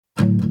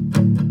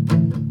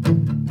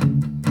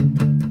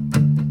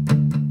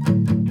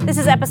This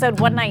is episode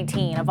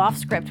 119 of Off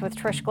Script with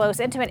Trish Close,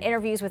 intimate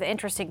interviews with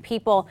interesting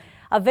people.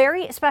 A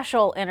very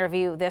special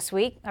interview this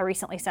week. I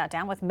recently sat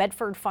down with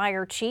Medford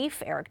Fire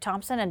Chief Eric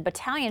Thompson and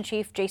Battalion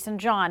Chief Jason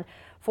John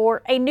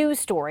for a news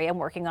story I'm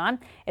working on.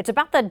 It's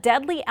about the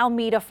deadly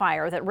Almeda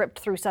fire that ripped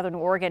through southern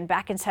Oregon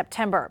back in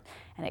September,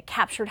 and it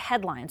captured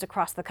headlines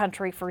across the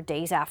country for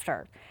days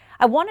after.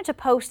 I wanted to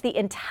post the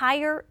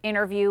entire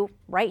interview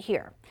right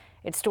here.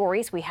 It's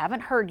stories we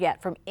haven't heard yet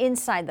from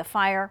inside the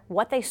fire,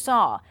 what they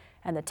saw,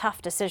 and the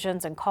tough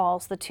decisions and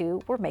calls the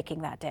two were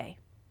making that day.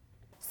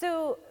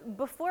 So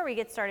before we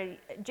get started,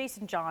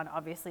 Jason John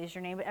obviously is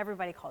your name, but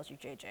everybody calls you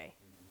JJ.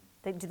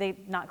 Do they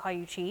not call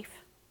you Chief?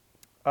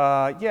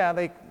 Yeah,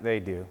 they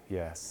do,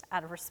 yes.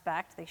 Out of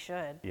respect, they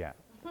should. Yeah,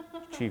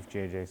 Chief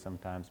JJ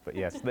sometimes, but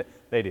yes,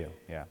 they do,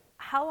 yeah.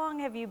 How long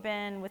have you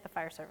been with the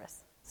fire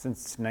service?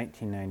 Since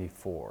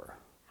 1994.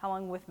 How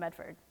long with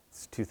Medford?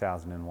 It's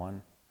 2001.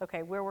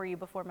 Okay, where were you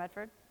before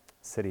Medford?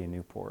 City of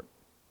Newport.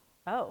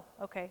 Oh,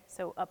 okay,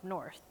 so up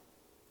north.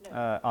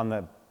 On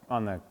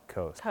the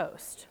coast.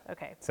 Coast,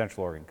 okay.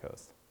 Central Oregon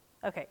coast.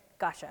 Okay,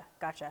 gotcha.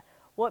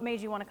 What made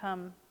you want to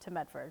come to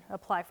Medford,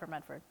 apply for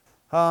Medford?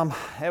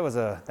 That was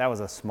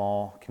a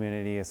small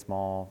community, a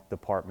small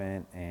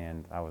department,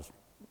 and I was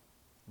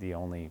the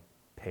only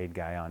paid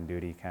guy on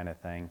duty kind of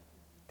thing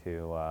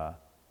to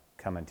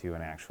come into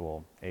an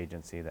actual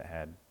agency that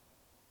had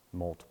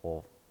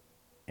multiple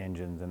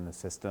engines in the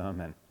system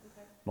and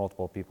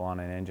multiple people on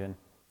an engine.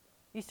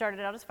 You started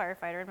out as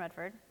firefighter in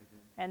Medford,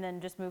 and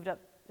then just moved up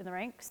in the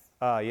ranks?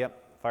 Yep,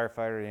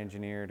 firefighter to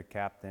engineer to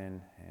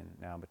captain, and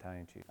now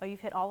battalion chief. Oh,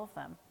 you've hit all of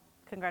them.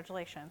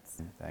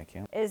 Congratulations. Thank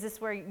you. Is this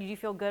where you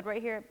feel good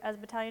right here as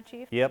battalion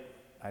chief? Yep,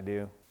 I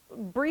do.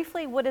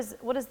 Briefly, what is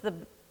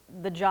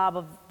the job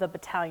of the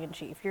battalion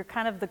chief? You're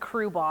kind of the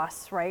crew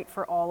boss, right,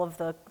 for all of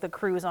the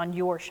crews on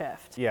your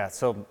shift. Yeah,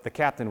 so the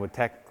captain would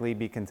technically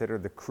be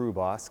considered the crew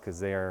boss because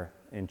they are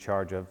in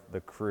charge of the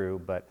crew,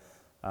 but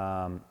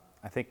I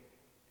think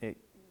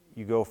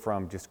you go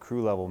from just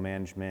crew level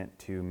management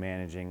to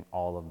managing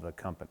all of the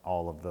company,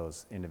 all of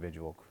those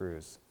individual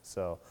crews.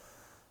 So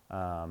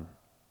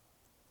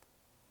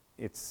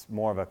it's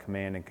more of a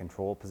command and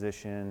control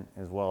position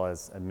as well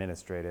as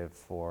administrative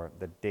for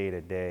the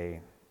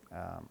day-to-day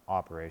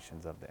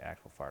operations of the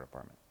actual fire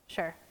department.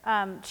 Sure.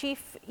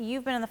 Chief,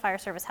 you've been in the fire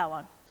service how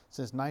long?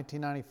 Since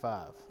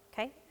 1995.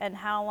 Okay, and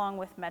how long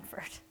with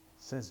Medford?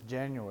 Since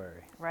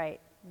January.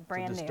 Right,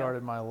 brand so just new.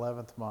 Started my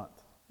 11th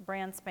month.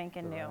 Brand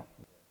spanking new.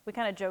 We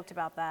kind of joked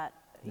about that,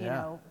 you Yeah.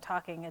 know,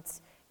 talking.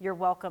 It's your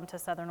welcome to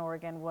Southern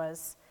Oregon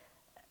was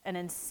an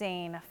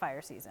insane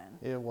fire season.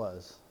 It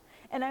was.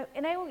 And I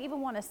don't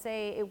even want to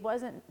say it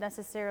wasn't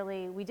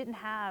necessarily, we didn't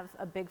have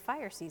a big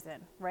fire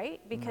season, right?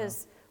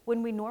 Because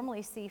when we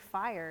normally see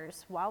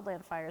fires,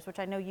 wildland fires, which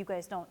I know you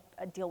guys don't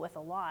deal with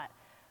a lot,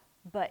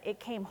 but it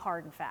came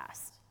hard and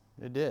fast.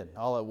 It did,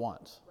 all at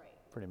once,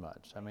 pretty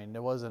much. I mean,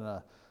 there wasn't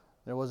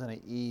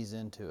an ease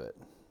into it.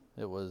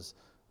 It was,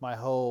 my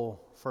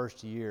whole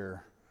first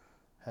year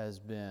has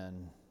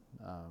been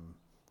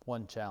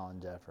one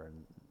challenge after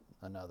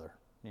another,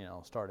 you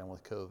know, starting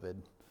with COVID.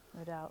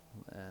 No doubt.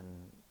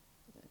 And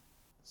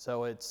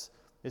so it's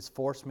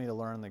forced me to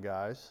learn the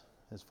guys.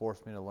 It's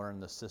forced me to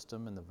learn the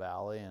system in the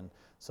valley. And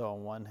so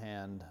on one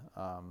hand,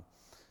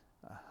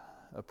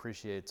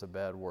 appreciate's a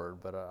bad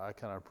word, but I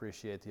kind of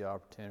appreciate the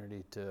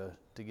opportunity to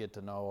get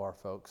to know our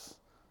folks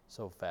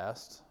so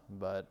fast.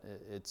 But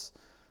it's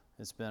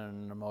been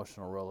an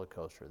emotional roller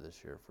coaster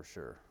this year for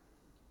sure.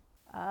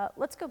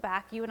 Let's go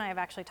back. You and I have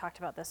actually talked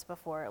about this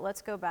before.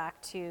 Let's go back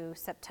to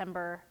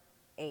September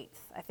 8th.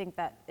 I think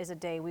that is a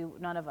day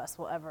none of us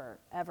will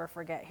ever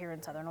forget here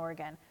in Southern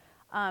Oregon.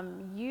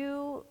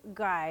 You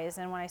guys,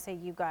 and when I say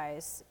you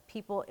guys,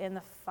 people in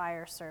the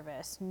fire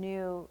service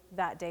knew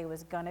that day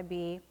was going to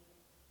be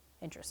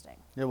interesting.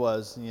 It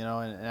was, you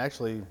know, and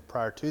actually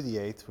prior to the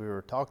 8th, we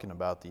were talking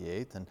about the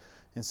 8th,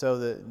 and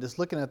so just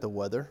looking at the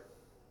weather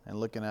and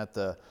looking at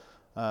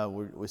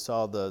we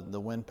saw the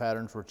wind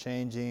patterns were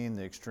changing,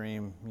 the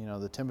extreme, you know,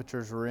 the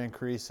temperatures were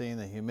increasing,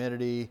 the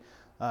humidity.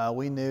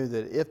 We knew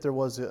that if there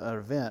was an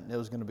event, it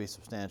was going to be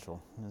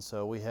substantial. And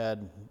so we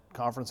had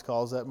conference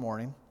calls that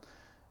morning,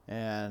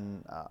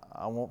 and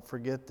I won't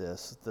forget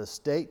this. The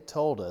state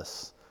told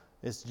us,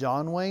 it's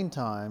John Wayne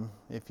time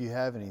if you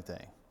have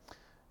anything.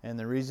 And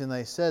the reason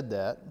they said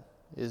that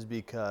is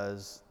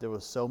because there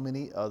was so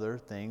many other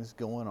things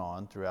going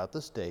on throughout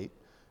the state.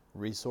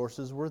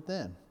 Resources were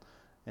thin.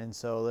 And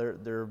so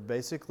they're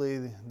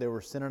basically, they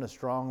were sending a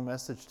strong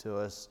message to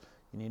us,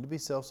 you need to be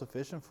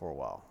self-sufficient for a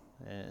while.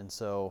 And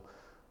so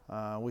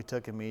we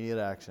took immediate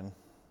action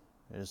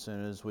as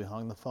soon as we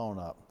hung the phone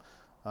up.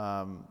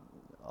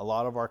 A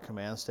lot of our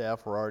command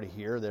staff were already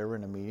here. They were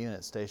in a meeting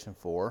at Station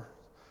 4.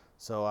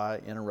 So I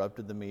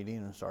interrupted the meeting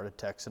and started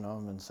texting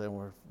them and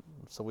saying,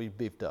 so we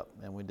beefed up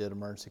and we did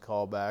emergency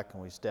call back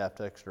and we staffed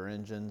extra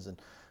engines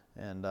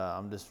and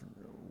I'm just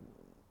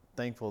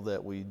thankful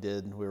that we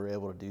were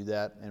able to do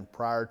that. And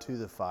prior to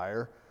the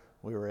fire,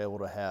 we were able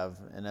to have,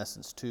 in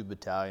essence, 2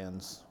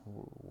 battalions,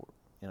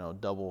 you know,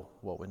 double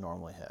what we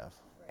normally have.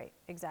 Right,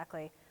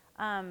 exactly.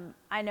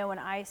 I know when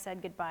I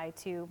said goodbye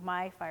to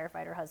my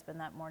firefighter husband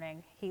that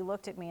morning, he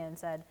looked at me and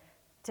said,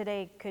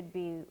 "Today could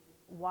be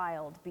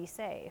wild, be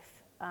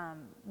safe."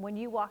 When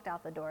you walked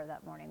out the door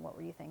that morning, what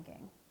were you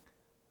thinking?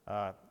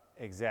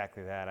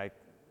 Exactly that. I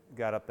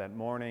got up that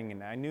morning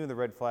and I knew the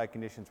red flag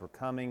conditions were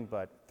coming,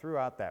 but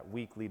throughout that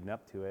week leading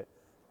up to it,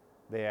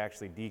 they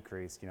actually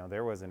decreased. You know,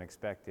 there was an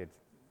expected,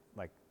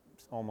 like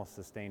almost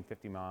sustained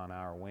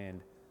 50-mile-an-hour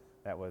wind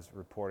that was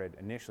reported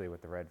initially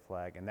with the red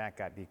flag, and that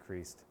got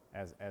decreased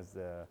as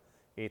the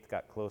 8th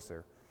got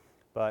closer.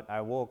 But I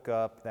woke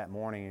up that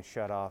morning and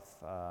shut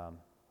off, a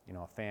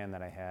fan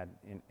that I had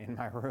in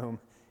my room,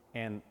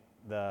 and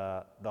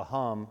the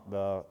hum,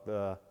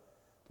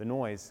 the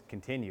noise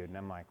continued, and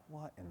I'm like,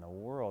 what in the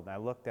world? And I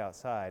looked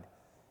outside,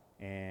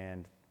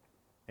 and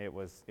it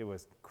was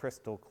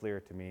crystal clear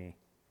to me,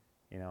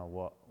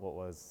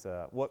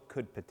 what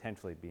could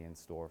potentially be in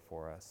store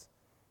for us,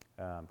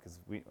 because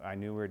I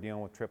knew we were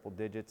dealing with triple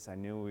digits. I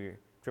knew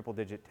triple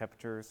digit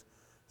temperatures,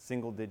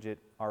 single digit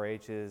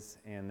RHs,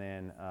 and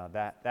then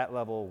that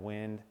level of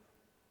wind.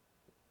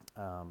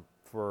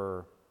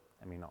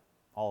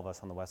 All of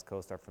us on the West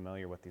Coast are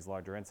familiar with these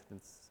larger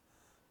incidents,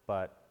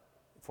 but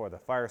for the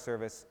fire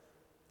service,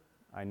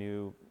 I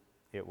knew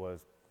it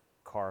was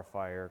car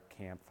fire,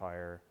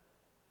 campfire,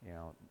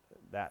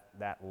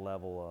 that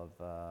level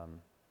of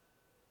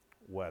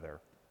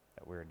weather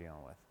that we were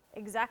dealing with.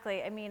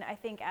 Exactly. I mean, I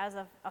think as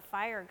a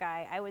fire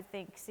guy, I would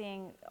think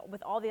seeing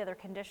with all the other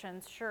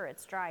conditions, sure,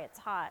 it's dry, it's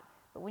hot,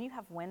 but when you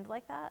have wind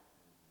like that,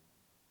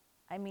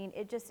 I mean,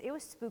 it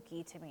was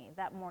spooky to me.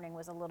 That morning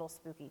was a little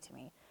spooky to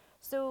me.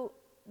 So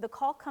the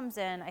call comes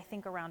in, I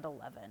think around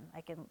 11.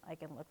 I can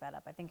look that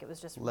up. I think it was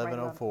just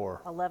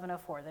 11:04.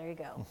 11:04. There you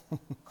go.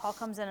 Call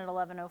comes in at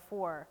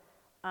 11:04.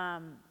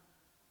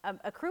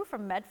 A crew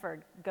from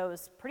Medford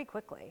goes pretty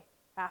quickly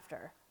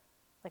after.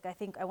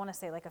 I want to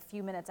say like a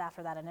few minutes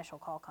after that initial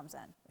call comes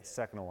in.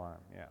 Second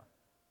alarm, yeah.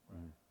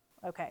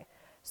 Okay.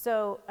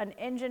 So an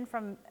engine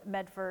from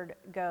Medford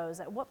goes.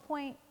 At what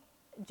point,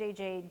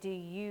 JJ, do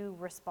you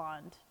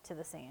respond to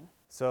the scene?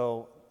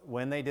 So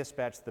when they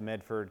dispatched the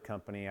Medford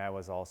company, I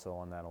was also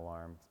on that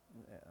alarm.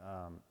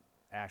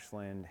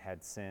 Ashland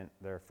had sent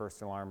their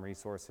first alarm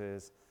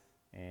resources,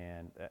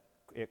 and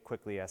it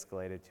quickly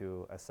escalated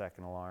to a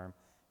second alarm.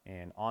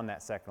 And on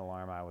that second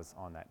alarm, I was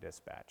on that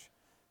dispatch,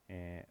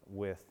 and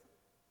with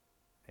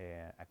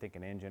I think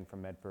an engine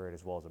from Medford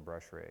as well as a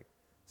brush rig.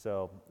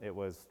 So it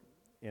was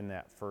in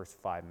that first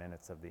 5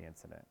 minutes of the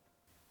incident.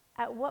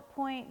 At what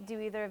point do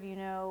either of you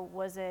know,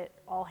 was it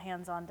all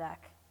hands on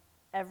deck?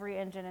 Every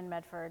engine in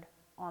Medford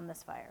on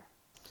this fire?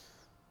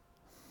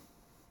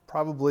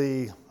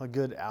 Probably a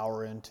good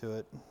hour into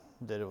it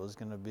that it was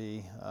going to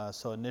be.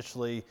 So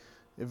initially,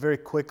 it very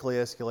quickly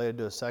escalated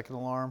to a second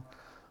alarm.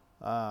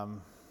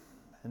 And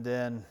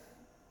then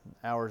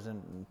hours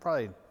in,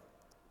 probably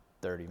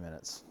 30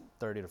 minutes,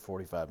 30 to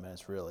 45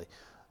 minutes really.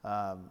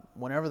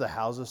 Whenever the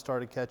houses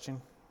started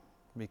catching,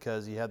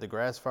 because you had the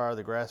grass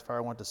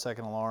fire went to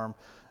second alarm,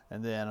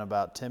 and then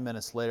about 10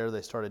 minutes later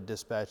they started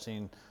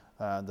dispatching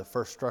the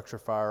first structure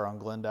fire on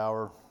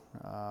Glendower,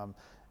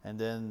 and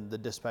then the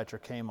dispatcher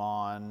came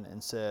on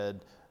and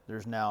said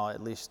there's now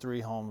at least 3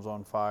 homes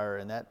on fire,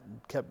 and that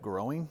kept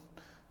growing.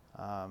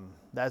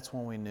 That's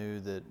when we knew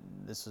that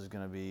this is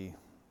going to be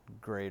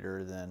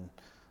greater than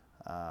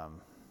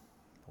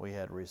we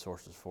had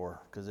resources for,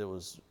 because it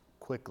was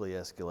quickly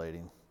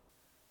escalating.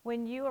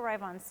 When you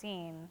arrive on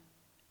scene,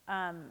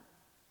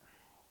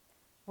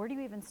 where do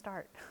you even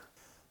start?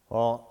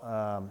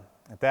 Well,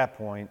 at that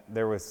point,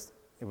 it was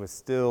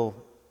still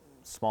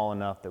small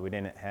enough that we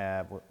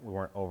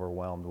weren't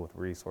overwhelmed with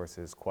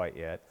resources quite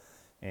yet.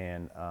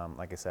 And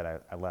like I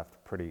said,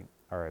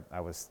 I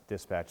was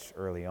dispatched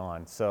early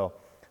on. So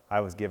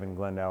I was given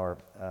Glendower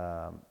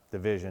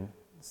division,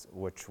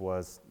 which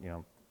was,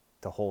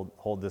 to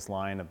hold this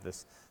line of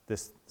this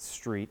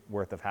street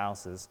worth of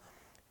houses.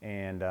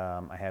 And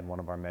I had one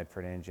of our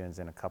Medford engines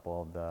and a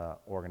couple of the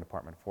Oregon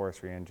Department of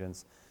Forestry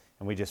engines.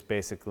 And we just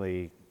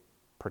basically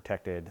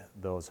protected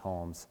those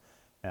homes.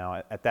 Now,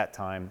 at that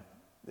time,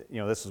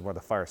 this is where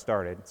the fire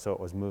started, so it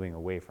was moving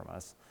away from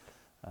us.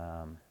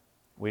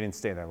 We didn't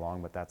stay there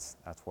long, but that's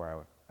where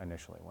I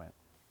initially went.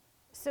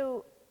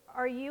 So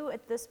are you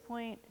at this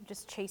point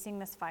just chasing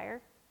this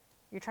fire?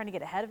 You're trying to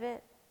get ahead of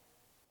it?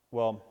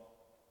 Well,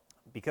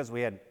 because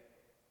we had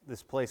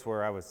this place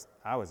where I was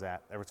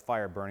at, there was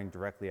fire burning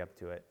directly up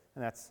to it,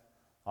 and that's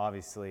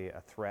obviously a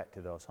threat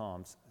to those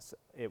homes. So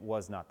it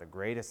was not the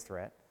greatest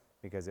threat,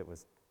 because it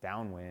was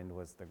downwind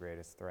was the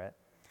greatest threat.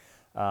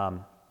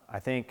 I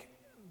think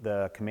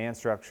the command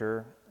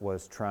structure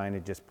was trying to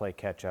just play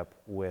catch up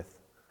with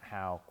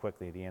how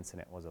quickly the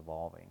incident was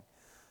evolving.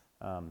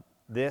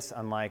 This,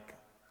 unlike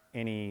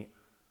any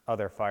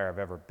other fire I've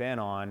ever been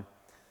on,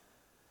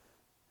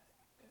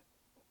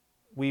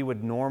 we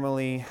would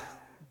normally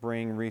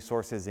bring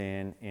resources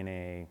in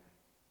a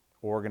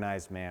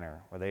organized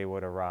manner, where they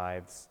would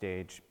arrive,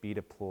 stage, be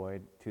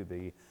deployed to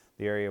the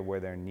area where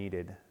they're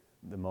needed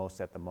the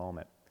most at the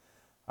moment.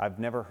 I've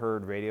never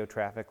heard radio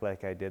traffic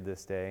like I did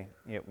this day.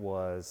 It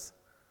was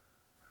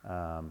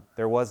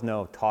There was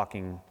no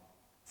talking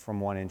from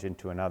one engine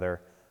to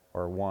another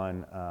or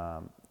one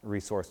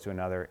resource to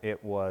another.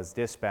 It was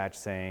dispatch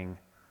saying,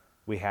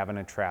 we have an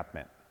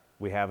entrapment,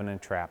 we have an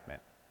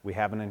entrapment, we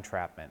have an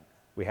entrapment,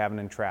 we have an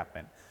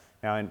entrapment.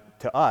 Now,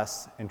 to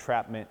us,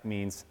 entrapment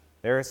means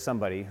there is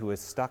somebody who is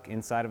stuck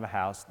inside of a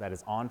house that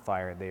is on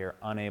fire. They are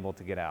unable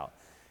to get out.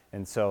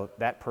 And so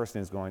that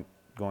person is going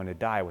to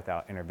die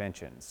without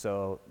intervention.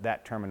 So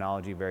that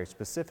terminology very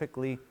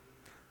specifically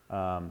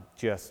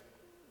just,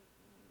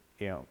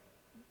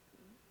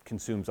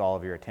 consumes all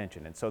of your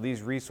attention. And so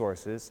these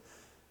resources,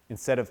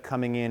 instead of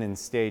coming in and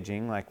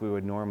staging like we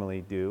would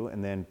normally do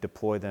and then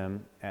deploy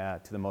them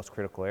to the most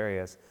critical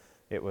areas,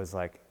 it was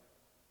like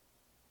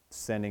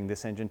sending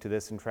this engine to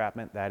this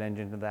entrapment, that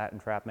engine to that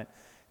entrapment.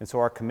 And so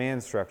our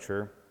command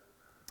structure,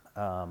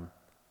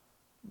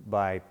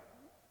 by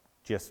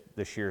just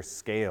the sheer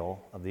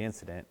scale of the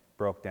incident,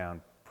 broke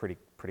down pretty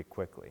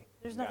quickly.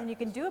 There's nothing you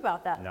can do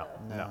about that. No,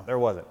 there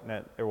wasn't.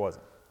 No, there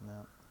wasn't.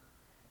 No.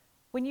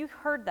 When you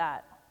heard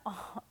that,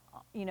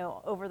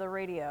 over the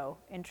radio,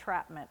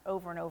 entrapment,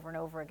 over and over and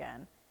over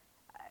again,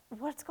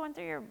 what's going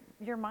through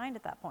your mind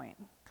at that point?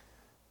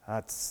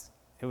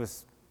 It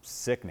was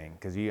sickening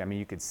because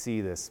you could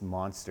see this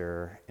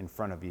monster in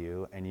front of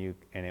you, and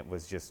it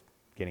was just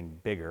getting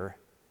bigger.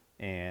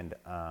 And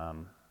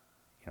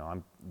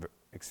I'm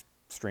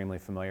extremely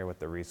familiar with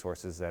the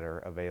resources that are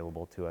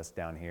available to us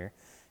down here.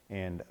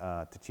 And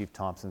to Chief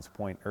Thompson's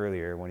point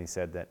earlier, when he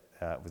said that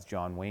it was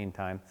John Wayne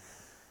time,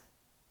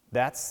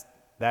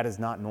 that is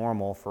not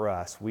normal for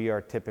us. We are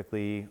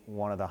typically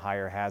one of the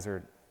higher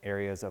hazard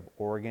areas of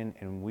Oregon,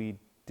 and we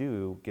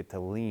do get to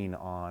lean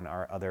on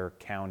our other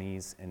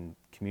counties and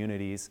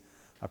communities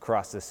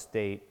across the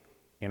state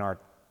in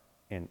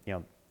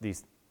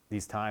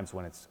these times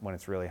when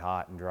it's really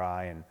hot and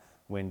dry and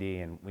windy,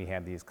 and we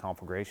have these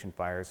conflagration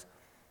fires.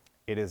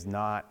 It is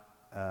not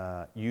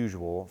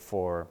usual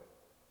for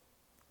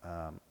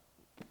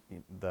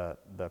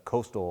the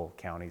coastal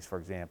counties, for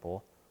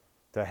example,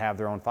 to have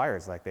their own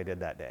fires like they did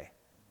that day.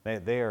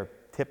 They are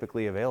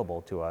typically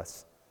available to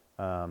us.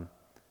 The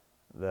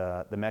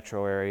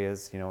metro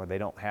areas, where they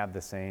don't have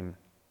the same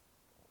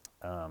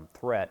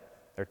threat,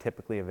 they're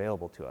typically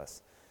available to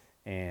us.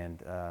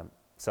 And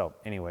so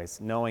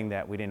anyways, knowing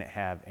that we didn't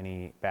have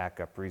any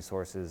backup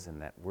resources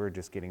and that we're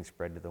just getting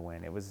spread to the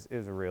wind, it was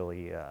a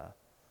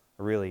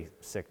really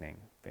sickening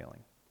feeling.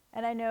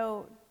 And I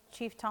know,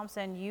 Chief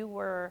Thompson, you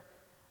were,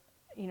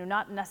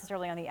 not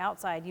necessarily on the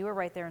outside, you were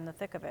right there in the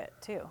thick of it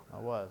too. I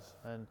was,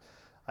 and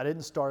I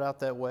didn't start out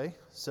that way.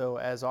 So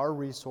as our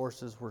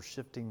resources were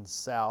shifting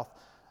south,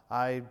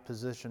 I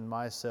positioned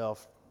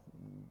myself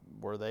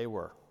where they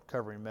were,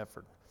 covering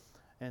Medford.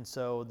 And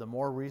so the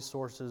more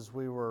resources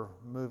we were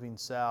moving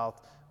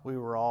south, we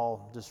were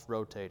all just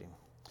rotating.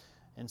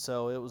 And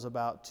so it was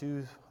about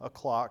 2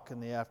 o'clock in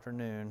the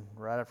afternoon,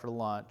 right after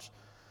lunch.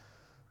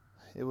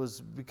 It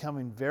was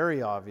becoming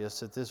very obvious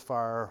that this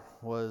fire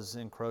was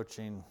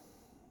encroaching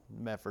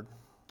Medford.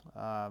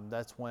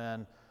 That's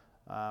when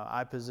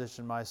I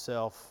positioned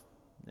myself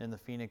in the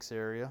Phoenix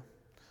area.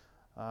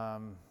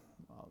 On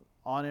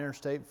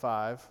Interstate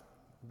 5,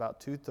 about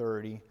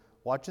 2:30,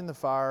 watching the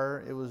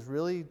fire, it was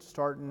really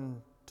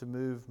starting to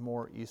move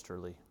more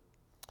easterly.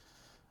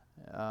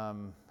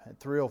 At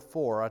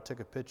 3:04, I took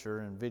a picture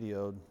and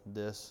videoed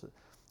this.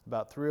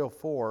 About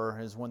 3:04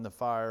 is when the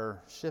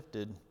fire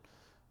shifted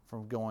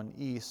from going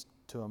east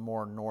to a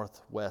more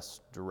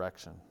northwest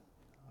direction.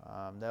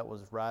 That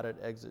was right at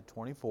exit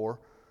 24,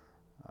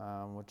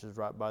 which is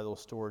right by those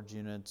storage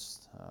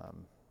units,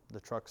 the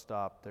truck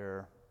stop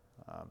there.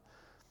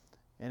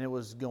 And it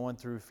was going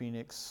through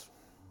Phoenix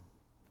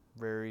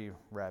very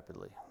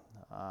rapidly.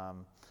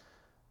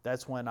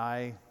 That's when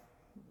I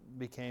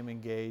became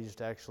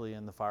engaged actually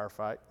in the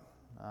firefight.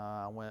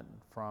 I went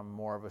from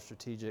more of a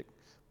strategic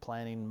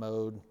planning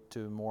mode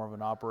to more of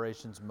an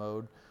operations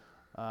mode.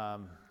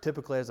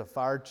 Typically as a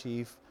fire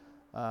chief,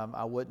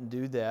 I wouldn't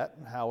do that.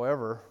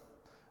 However,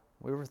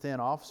 we were thin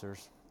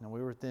officers and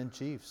we were thin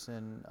chiefs,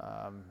 and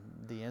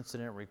the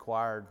incident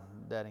required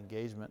that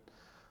engagement.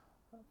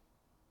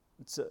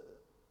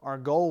 Our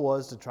goal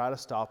was to try to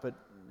stop it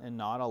and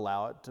not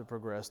allow it to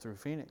progress through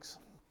Phoenix.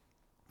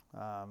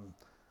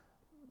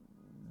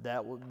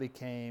 That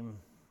became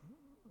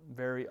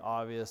very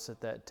obvious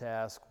that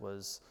task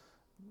was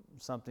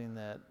something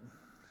that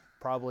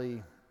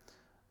probably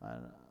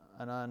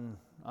an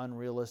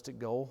unrealistic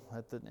goal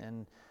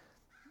and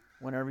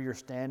whenever you're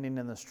standing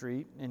in the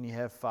street and you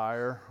have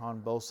fire on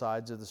both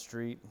sides of the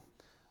street,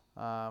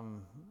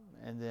 and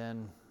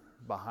then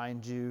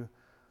behind you,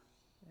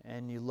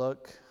 and you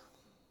look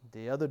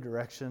the other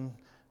direction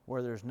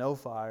where there's no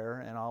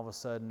fire, and all of a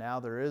sudden now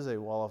there is a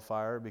wall of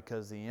fire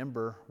because the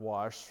ember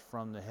wash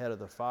from the head of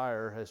the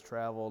fire has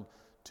traveled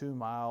 2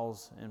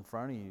 miles in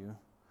front of you.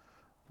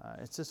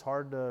 It's just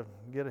hard to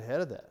get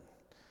ahead of that.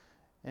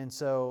 And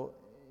so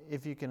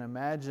if you can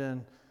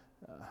imagine,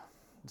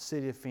 the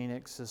city of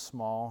Phoenix is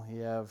small.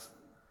 You have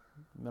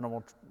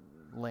minimal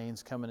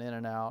lanes coming in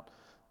and out.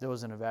 There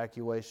was an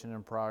evacuation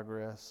in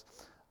progress.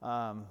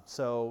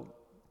 So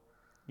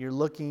you're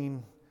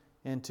looking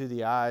into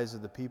the eyes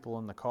of the people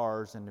in the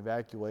cars and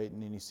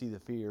evacuating, and you see the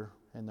fear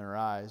in their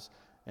eyes,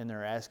 and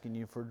they're asking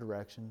you for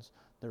directions.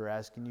 They're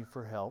asking you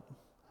for help.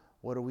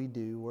 What do we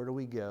do? Where do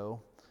we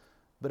go?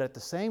 But at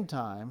the same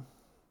time,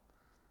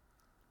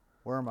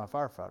 where are my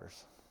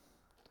firefighters?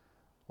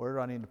 Where do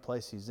I need to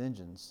place these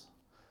engines?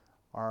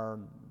 Are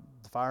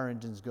the fire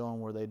engines going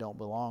where they don't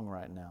belong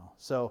right now?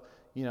 So,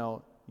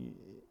 you're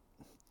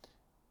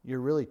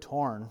really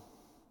torn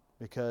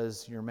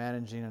because you're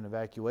managing an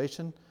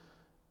evacuation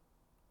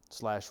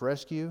 /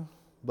 rescue,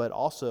 but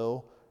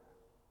also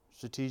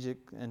strategic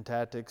and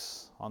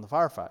tactics on the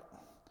firefight.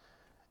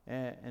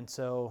 And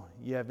so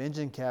you have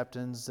engine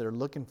captains that are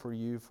looking for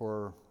you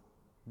for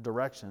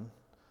direction,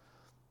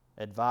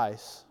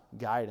 advice,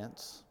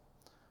 guidance,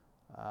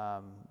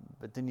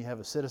 but then you have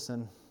a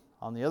citizen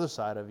on the other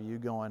side of you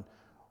going,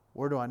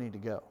 where do I need to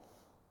go?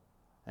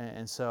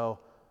 And so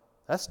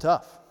that's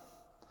tough.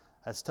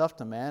 That's tough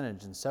to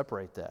manage and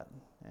separate that.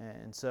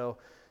 And so,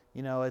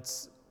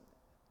 it's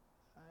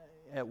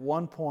at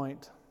one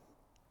point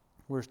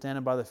we were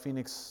standing by the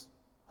Phoenix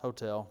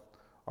Hotel.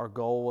 Our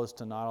goal was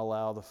to not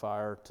allow the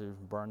fire to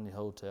burn the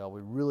hotel.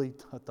 We really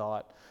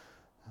thought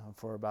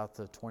for about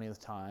the 20th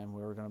time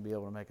we were going to be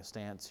able to make a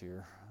stance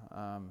here.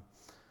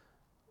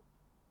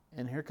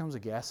 And here comes a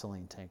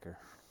gasoline tanker.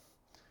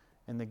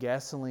 And the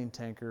gasoline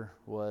tanker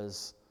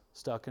was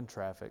stuck in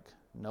traffic,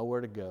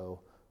 nowhere to go.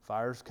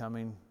 Fire's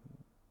coming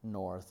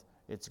north.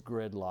 It's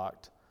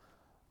gridlocked.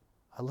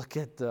 I look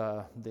at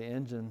the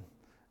engine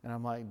and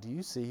I'm like, do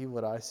you see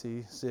what I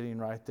see sitting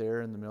right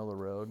there in the middle of the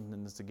road? And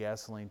then it's a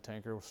gasoline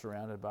tanker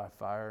surrounded by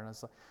fire. And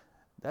it's like,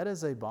 that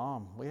is a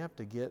bomb. We have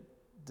to get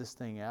this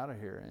thing out of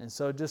here. And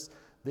so just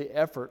the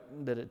effort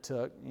that it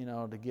took,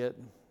 to get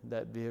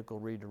that vehicle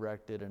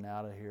redirected and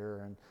out of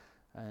here,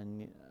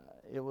 and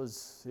it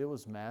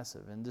was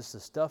massive. And just the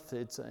stuff,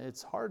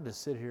 it's hard to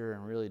sit here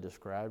and really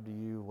describe to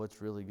you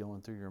what's really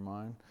going through your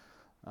mind,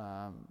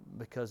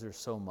 because there's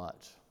so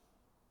much,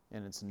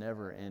 and it's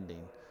never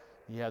ending.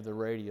 You have the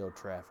radio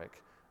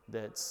traffic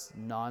that's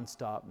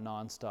nonstop,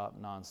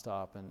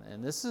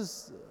 and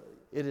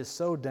it is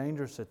so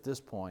dangerous at this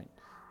point,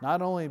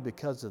 not only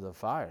because of the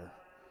fire,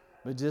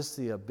 but just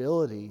the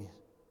ability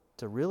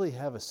to really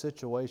have a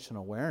situation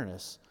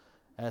awareness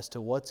as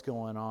to what's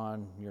going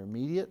on your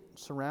immediate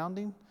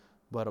surrounding,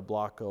 but a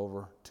block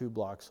over, 2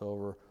 blocks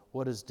over,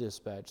 what is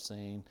dispatch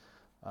seeing?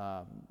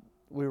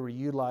 We were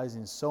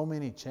utilizing so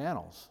many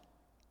channels.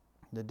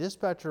 The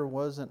dispatcher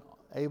wasn't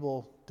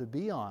able to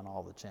be on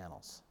all the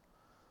channels.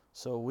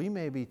 So we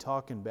may be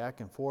talking back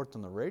and forth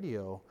on the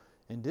radio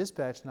and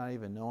dispatch not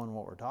even knowing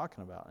what we're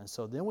talking about. And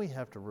so then we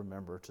have to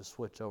remember to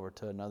switch over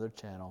to another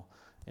channel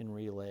and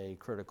relay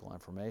critical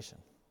information.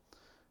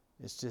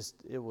 It's just,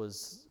 it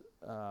was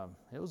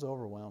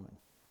overwhelming.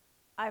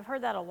 I've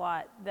heard that a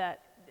lot,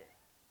 that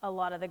a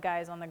lot of the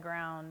guys on the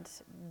ground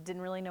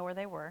didn't really know where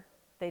they were.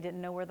 They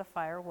didn't know where the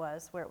fire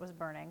was, where it was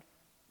burning.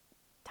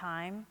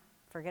 Time,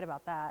 forget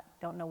about that.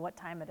 Don't know what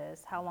time it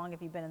is. How long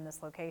have you been in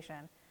this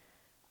location?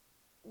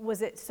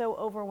 Was it so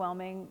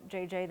overwhelming,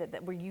 JJ,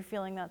 that were you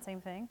feeling that same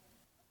thing?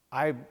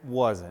 I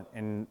wasn't,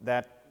 and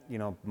that,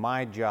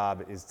 my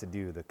job is to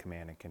do the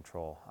command and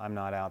control. I'm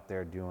not out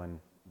there doing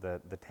the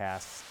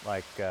tasks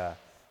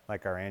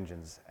like our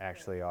engines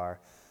actually are.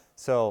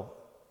 So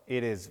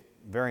it is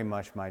very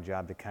much my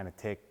job to kind of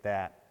take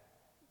that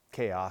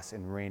chaos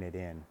and rein it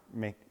in,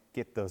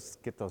 get those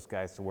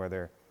guys to where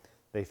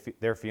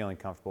they're feeling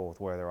comfortable with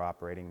where they're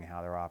operating and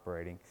how they're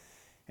operating.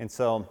 And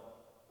so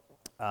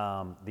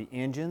the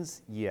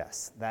engines,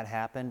 yes, that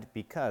happened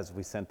because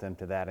we sent them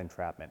to that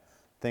entrapment.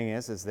 Thing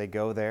is they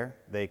go there,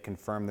 they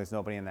confirm there's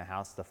nobody in the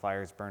house, the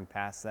fire's burned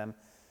past them,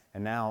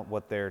 and now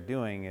what they're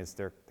doing is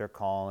they're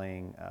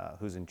calling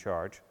who's in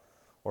charge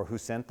or who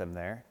sent them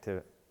there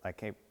to,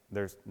 like, hey,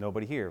 there's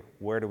nobody here,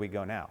 where do we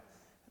go now?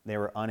 They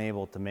were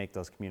unable to make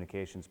those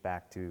communications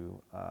back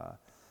to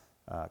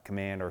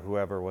command or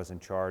whoever was in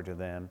charge of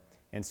them.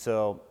 And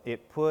so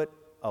it put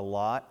a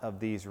lot of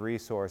these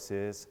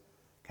resources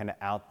kind of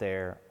out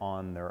there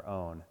on their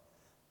own.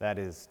 That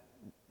is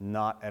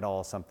not at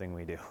all something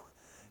we do.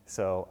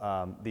 So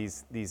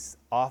these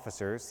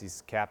officers,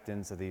 these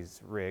captains of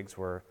these rigs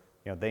were,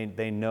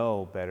 they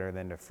know better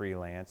than to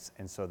freelance,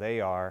 and so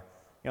they are,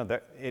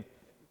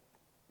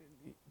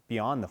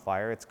 beyond the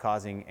fire, it's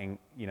causing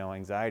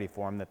anxiety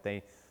for them that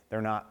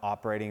they're not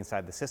operating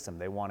inside the system.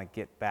 They want to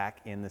get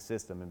back in the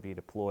system and be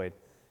deployed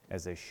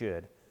as they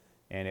should.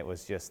 And it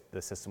was just,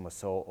 the system was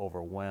so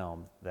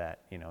overwhelmed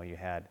that, you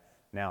had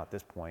now at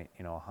this point,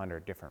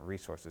 100 different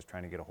resources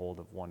trying to get a hold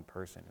of one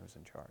person who's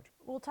in charge.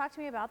 Well, talk to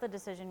me about the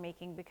decision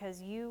making,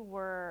 because you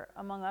were,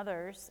 among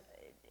others,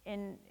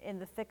 in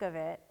the thick of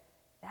it,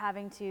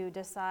 having to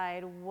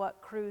decide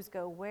what crews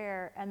go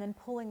where and then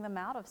pulling them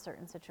out of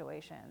certain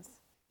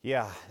situations.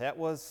 Yeah, that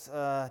was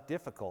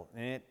difficult,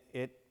 and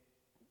it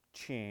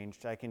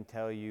changed. I can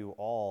tell you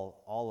all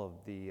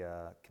of the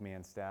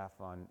command staff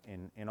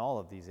in all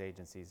of these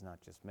agencies,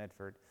 not just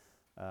Medford,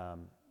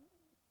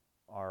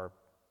 our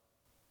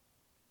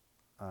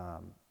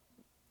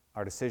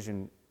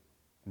decision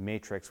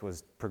matrix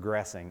was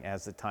progressing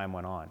as the time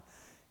went on.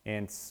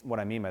 And what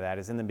I mean by that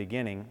is, in the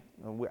beginning,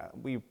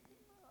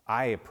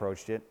 I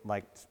approached it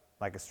like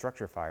a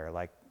structure fire,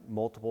 like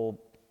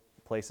multiple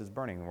places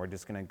burning. And we're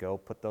just going to go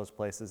put those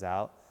places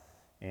out,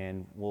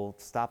 and we'll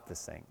stop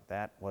this thing.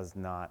 That was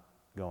not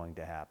going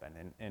to happen.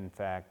 And in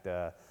fact,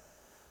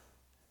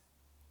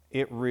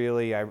 it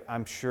really,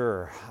 I'm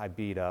sure I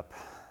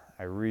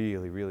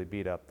really, really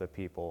beat up the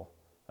people,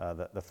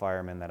 the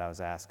firemen that I was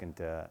asking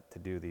to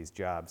do these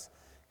jobs,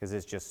 because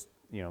it's just,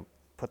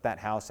 put that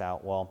house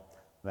out. Well,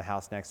 the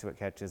house next to it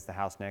catches, the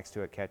house next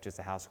to it catches,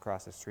 the house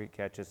across the street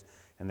catches,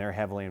 and they're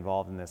heavily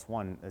involved in this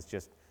one. It's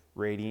just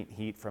radiant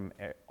heat from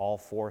all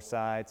four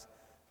sides,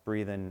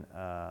 breathing,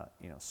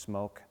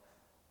 smoke,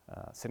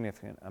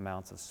 significant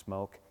amounts of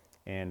smoke,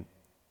 and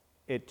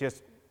it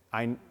just,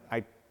 I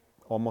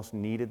almost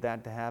needed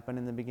that to happen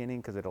in the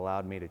beginning, because it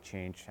allowed me to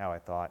change how I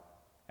thought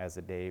as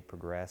the day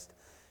progressed.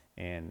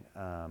 And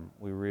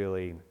we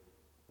really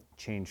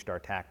changed our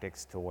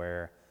tactics to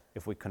where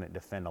if we couldn't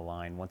defend a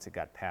line, once it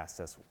got past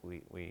us,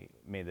 we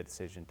made the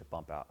decision to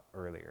bump out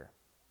earlier.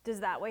 Does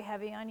that weigh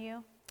heavy on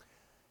you?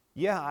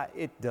 Yeah,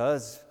 it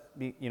does.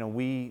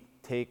 We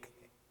take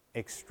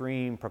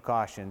extreme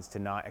precautions to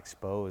not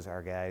expose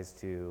our guys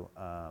to,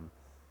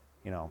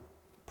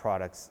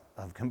 products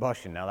of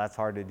combustion. Now, that's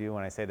hard to do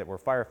when I say that we're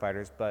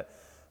firefighters, but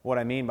what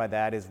I mean by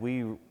that is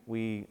we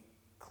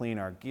clean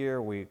our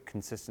gear, we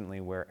consistently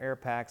wear air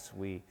packs,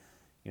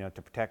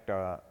 to protect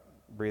our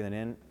breathing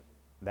in,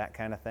 that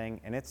kind of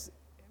thing. And it's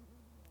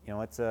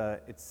a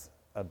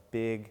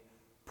big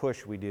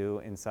push we do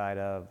inside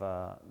of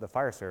the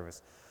fire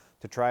service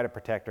to try to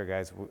protect our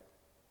guys.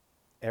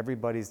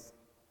 Everybody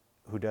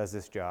who does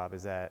this job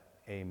is at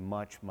a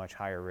much, much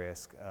higher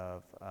risk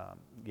of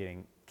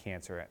getting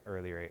cancer at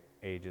earlier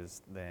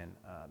ages than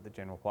the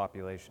general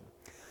population.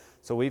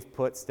 So we've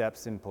put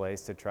steps in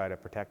place to try to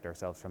protect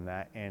ourselves from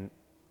that. And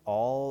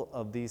all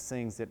of these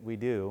things that we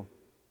do,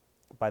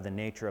 by the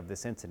nature of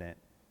this incident,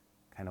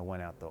 kind of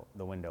went out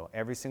the window.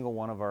 Every single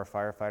one of our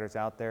firefighters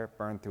out there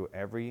burned through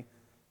every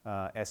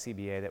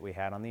SCBA that we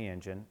had on the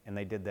engine, and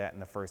they did that in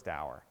the first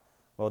hour.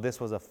 Well, this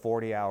was a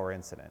 40-hour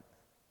incident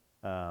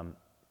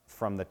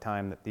from the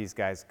time that these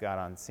guys got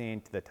on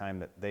scene to the time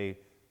that they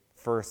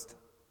first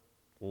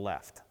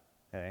left.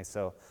 Okay,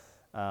 so,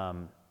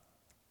 and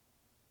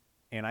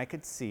I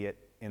could see it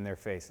in their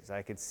faces.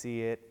 I could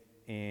see it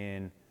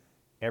in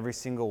every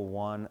single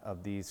one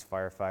of these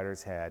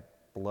firefighters had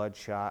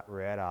bloodshot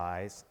red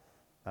eyes.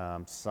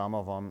 Some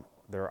of them,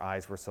 their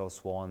eyes were so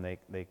swollen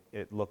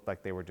it looked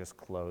like they were just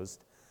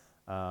closed.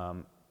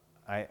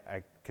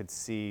 I could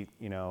see,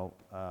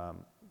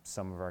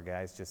 some of our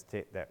guys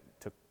that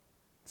took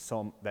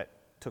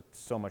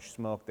so much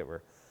smoke that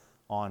were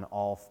on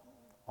all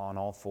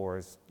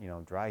fours,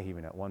 dry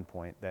heaving at one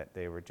point, that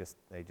they just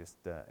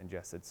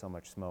ingested so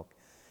much smoke.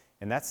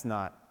 And that's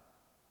not,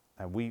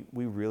 we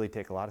really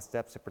take a lot of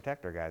steps to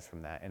protect our guys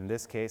from that. In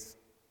this case,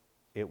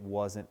 it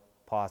wasn't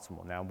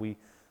possible. Now, we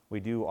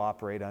do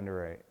operate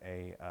under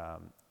a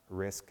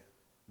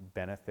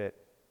risk-benefit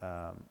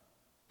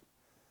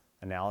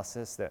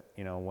analysis that,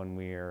 when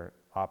we're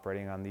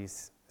operating on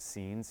these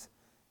scenes,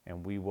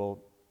 and we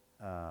will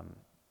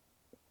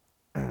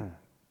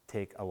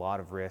take a lot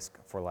of risk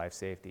for life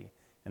safety.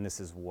 And this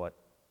is what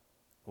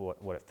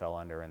it fell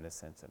under in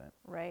this incident.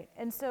 Right.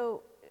 And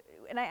so,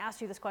 and I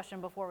asked you this question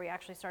before we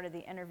actually started the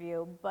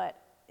interview, but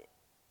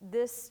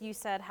this, you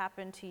said,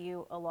 happened to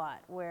you a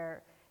lot,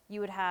 where you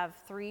would have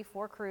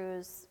 3-4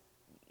 crews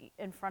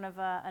in front of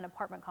an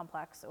apartment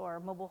complex or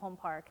mobile home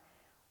park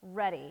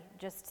ready,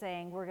 just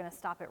saying, we're going to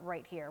stop it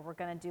right here. We're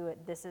going to do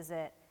it. This is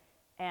it.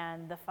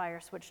 And the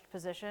fire switched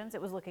positions.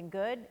 It was looking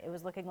good. It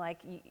was looking like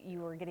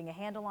you were getting a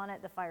handle on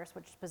it. The fire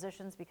switched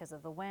positions because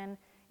of the wind.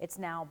 It's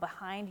now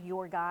behind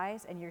your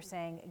guys, and you're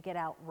saying, get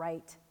out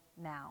right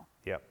now.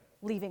 Yep.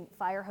 Leaving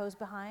fire hose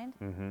behind?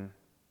 Mm-hmm.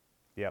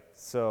 Yep.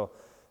 So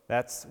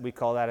we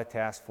call that a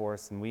task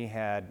force, and we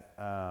had,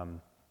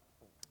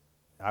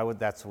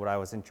 that's what I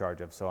was in charge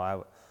of. So I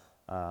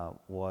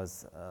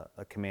was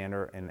a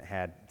commander and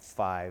had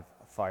 5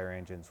 fire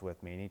engines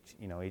with me.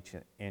 And each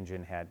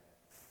engine had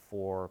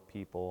 4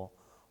 people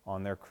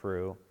on their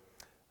crew,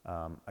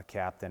 a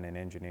captain, an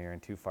engineer,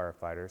 and 2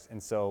 firefighters.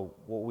 And so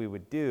what we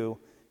would do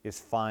is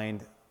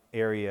find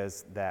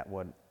areas that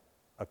would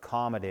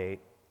accommodate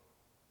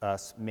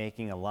us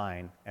making a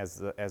line as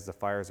the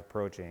fire is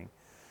approaching.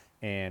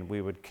 And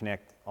we would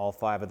connect all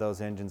 5 of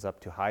those engines up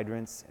to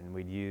hydrants, and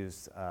we'd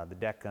use the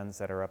deck guns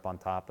that are up on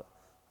top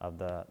of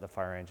the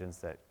fire engines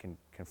that can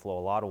flow a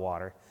lot of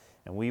water.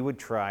 And we would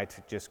try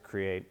to just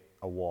create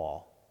a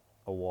wall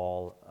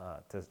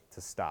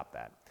to stop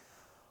that.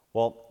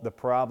 Well, the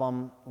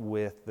problem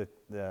with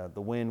the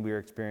wind we were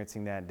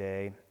experiencing that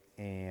day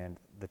and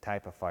the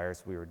type of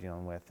fires we were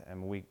dealing with,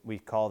 and we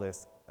call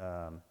this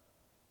a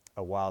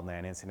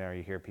wildland incident.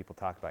 You hear people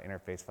talk about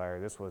interface fire.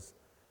 This was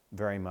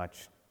very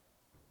much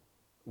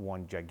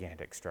one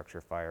gigantic structure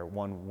fire,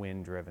 one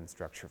wind-driven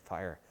structure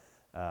fire.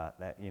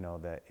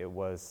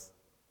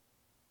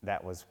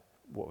 That was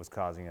what was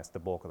causing us the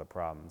bulk of the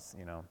problems.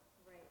 Right.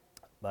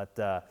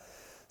 But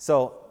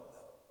so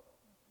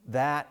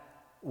that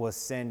was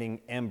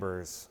sending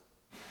embers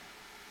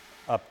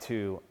up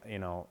to,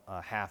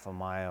 a half a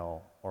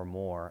mile or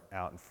more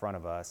out in front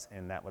of us,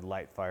 and that would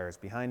light fires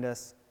behind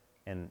us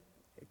and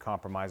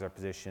compromise our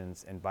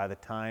positions. And by the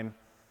time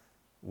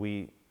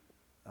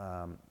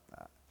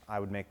I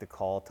would make the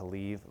call to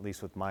leave, at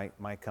least with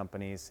my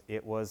companies,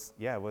 it was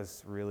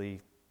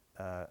really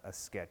a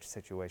sketch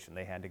situation.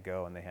 They had to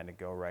go, and they had to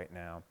go right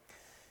now.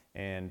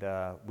 And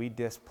we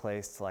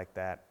displaced like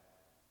that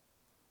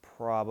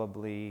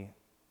probably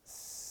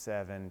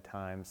 7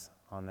 times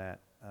on that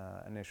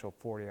initial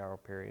 40-hour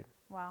period.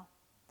 Wow.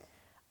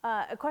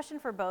 A question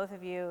for both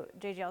of you.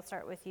 JJ, I'll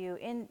start with you.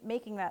 In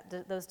making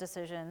those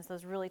decisions,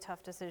 those really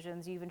tough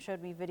decisions, you even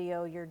showed me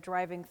video. You're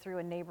driving through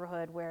a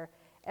neighborhood where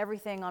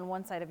everything on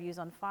one side of you is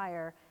on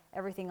fire,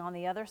 everything on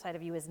the other side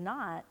of you is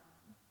not,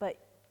 but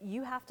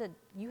you have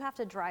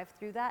to drive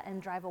through that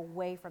and drive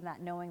away from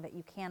that, knowing that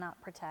you cannot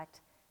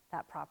protect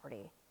that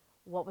property.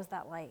 What was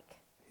that like?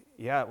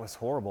 Yeah, it was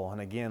horrible.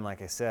 And again,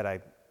 like I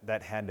said,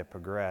 that had to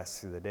progress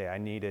through the day. I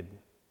needed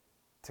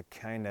to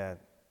kind of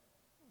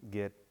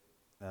get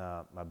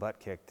my butt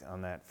kicked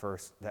on that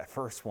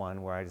first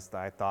one where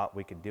I thought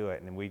we could do it,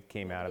 and then we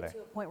came out of there. To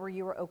a point where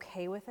you were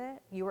okay with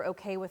it? You were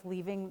okay with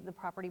leaving the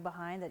property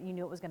behind, that you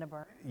knew it was going to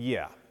burn?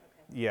 Yeah, okay.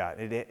 Yeah.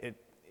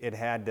 It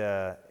had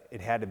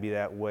to be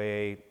that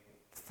way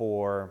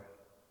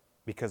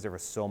because there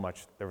was so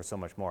much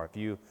more.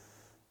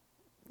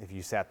 If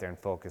you sat there and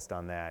focused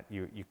on that,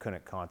 you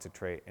couldn't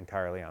concentrate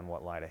entirely on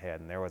what lied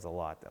ahead, and there was a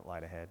lot that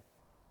lied ahead.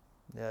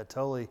 Yeah,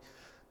 totally.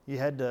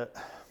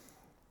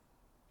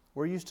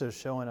 We're used to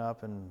showing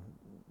up and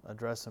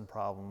addressing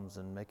problems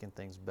and making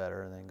things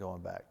better and then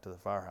going back to the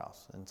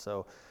firehouse. And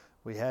so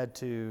we had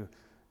to,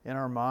 in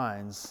our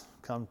minds,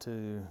 come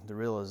to the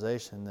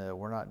realization that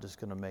we're not just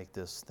going to make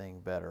this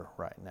thing better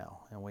right now.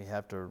 And we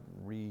have to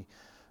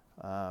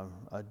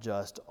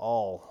adjust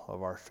all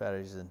of our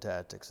strategies and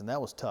tactics. And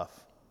that was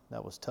tough.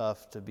 That was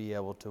tough to be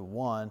able to,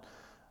 one,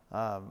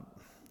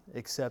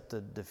 accept the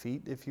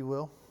defeat, if you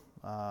will.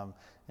 And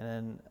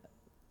then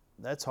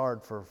that's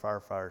hard for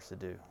firefighters to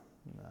do.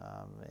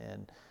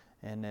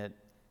 And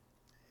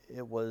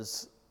it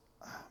was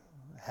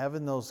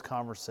having those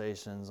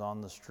conversations on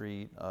the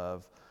street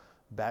of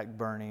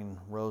back-burning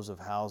rows of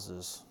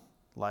houses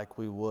like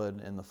we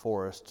would in the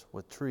forest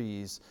with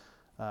trees.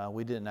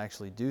 We didn't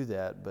actually do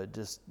that, but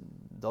just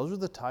those are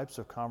the types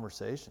of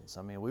conversations.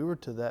 I mean, we were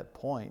to that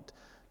point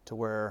to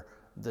where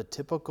the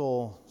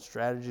typical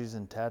strategies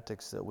and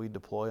tactics that we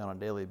deploy on a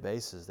daily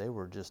basis, they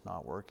were just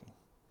not working.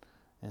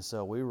 And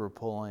so we were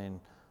pulling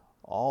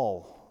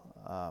all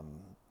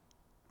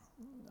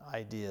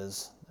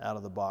ideas out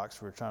of the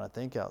box. We were trying to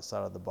think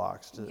outside of the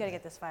box. You got to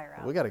get this fire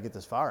out. We got to get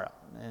this fire out.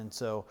 And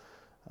so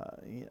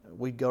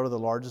we'd go to the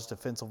largest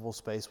defensible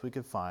space we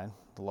could find,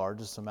 the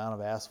largest amount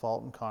of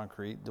asphalt and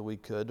concrete that we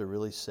could to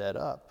really set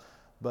up.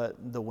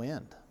 But the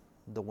wind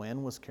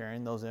was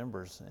carrying those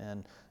embers.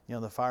 And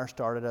the fire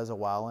started as a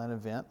wildland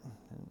event,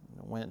 and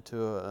went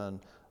to a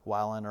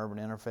wildland urban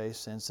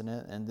interface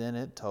incident, and then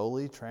it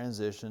totally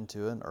transitioned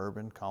to an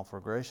urban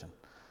conflagration,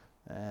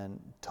 and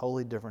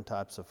totally different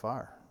types of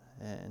fire.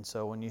 And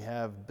so when you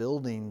have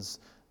buildings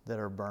that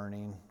are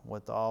burning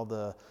with all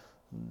the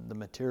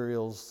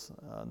materials,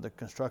 the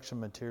construction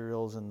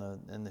materials and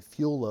the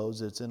fuel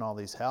loads that's in all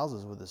these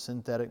houses with the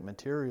synthetic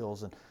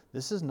materials, and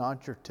this is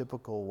not your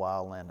typical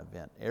wildland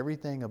event.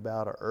 Everything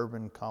about an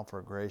urban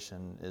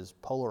conflagration is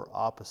polar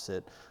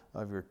opposite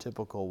of your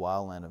typical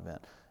wildland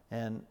event.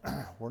 And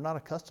we're not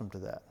accustomed to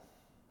that.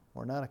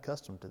 We're not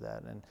accustomed to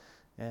that.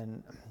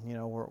 And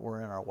we're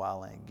in our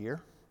wildland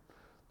gear.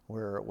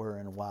 We're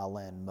in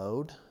wildland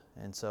mode.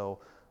 And so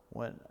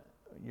when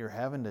you're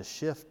having to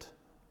shift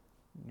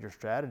your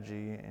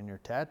strategy and your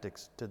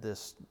tactics to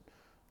this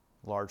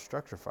large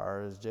structure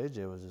fire, as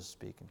JJ was just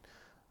speaking.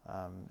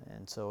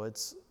 And so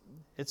it's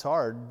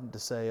hard to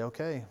say,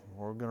 okay,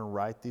 we're going to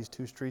write these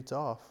 2 streets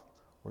off.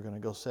 We're going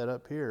to go set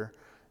up here.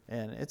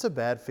 And it's a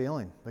bad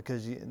feeling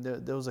because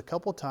there was a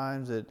couple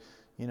times that,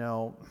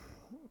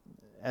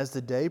 as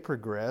the day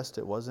progressed,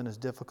 it wasn't as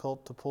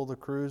difficult to pull the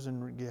crews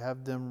and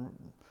have them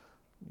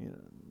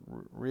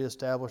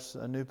reestablish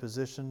a new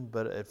position.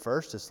 But at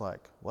first it's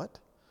like, what?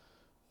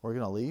 We're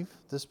going to leave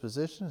this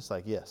position? It's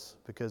like, yes,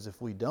 because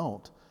if we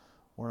don't,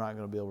 we're not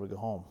going to be able to go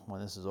home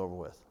when this is over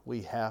with.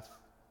 We have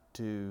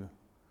to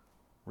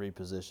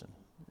reposition.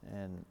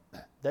 And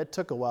that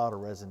took a while to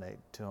resonate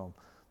to them.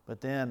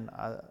 But then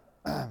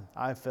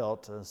I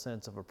felt a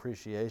sense of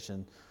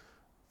appreciation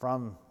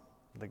from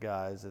the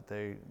guys that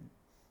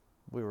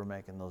we were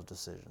making those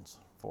decisions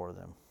for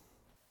them.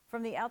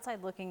 From the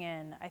outside looking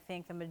in, I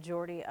think the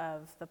majority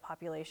of the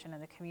population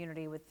and the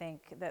community would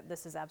think that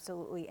this is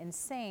absolutely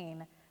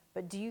insane.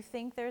 But do you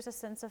think there's a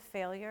sense of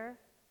failure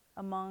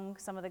among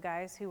some of the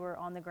guys who were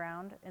on the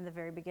ground in the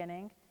very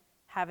beginning,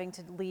 having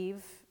to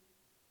leave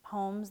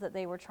homes that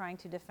they were trying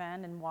to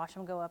defend and watch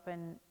them go up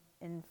in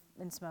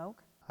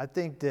smoke? I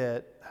think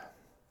that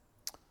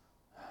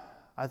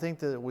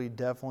we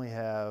definitely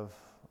have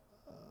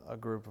a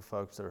group of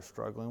folks that are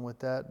struggling with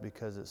that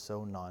because it's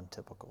so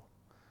non-typical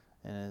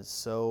and it's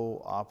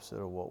so opposite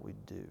of what we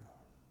do.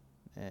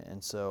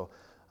 And so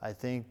I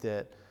think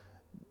that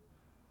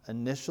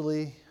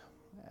initially,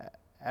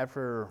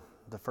 after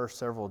the first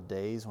several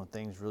days when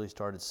things really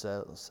started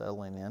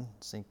settling in,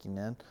 sinking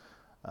in,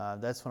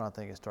 that's when I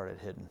think it started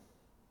hitting.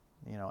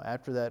 You know,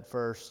 after that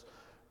first,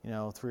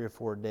 3 or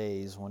 4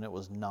 days when it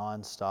was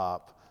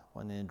nonstop,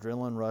 when the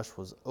adrenaline rush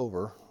was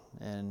over,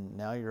 and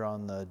now you're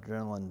on the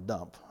adrenaline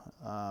dump,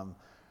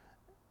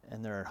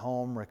 and they're at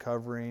home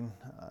recovering,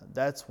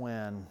 that's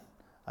when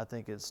I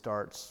think it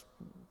starts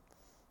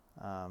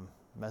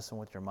messing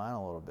with your mind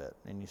a little bit,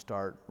 and you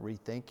start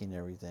rethinking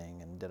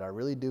everything. And did I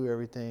really do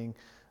everything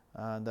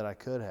that I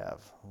could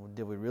have?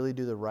 Did we really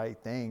do the right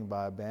thing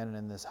by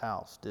abandoning this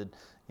house?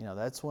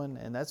 That's when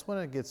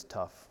it gets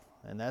tough,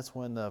 and that's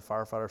when the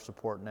firefighter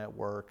support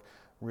network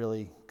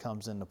really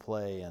comes into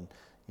play, and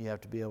you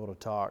have to be able to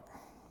talk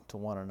to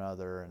one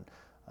another,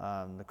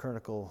 and the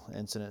critical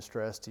incident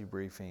stress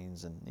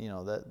debriefings, and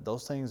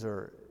those things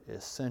are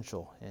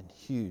essential and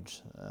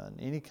huge.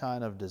 Any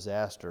kind of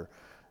disaster,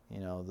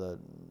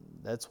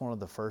 that's one of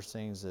the first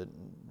things that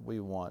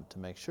we want to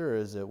make sure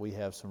is that we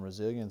have some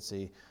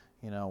resiliency,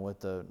 with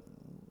the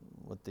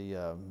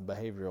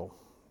behavioral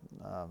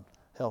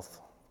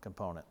health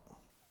component.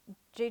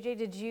 JJ,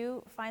 did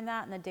you find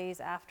that in the days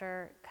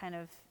after, kind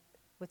of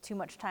with too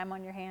much time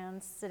on your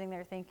hands, sitting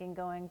there thinking,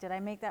 going, did I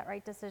make that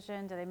right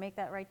decision? Did I make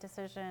that right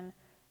decision?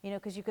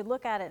 Because you could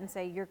look at it and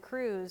say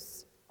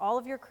all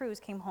of your crews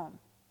came home.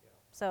 Yeah.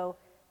 So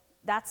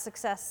that's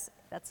success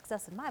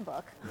in my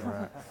book.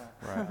 Right.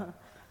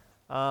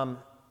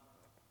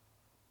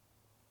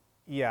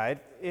 Yeah,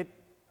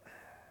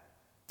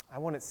 I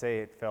wouldn't say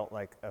it felt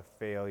like a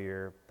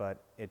failure,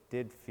 but it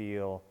did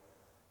feel,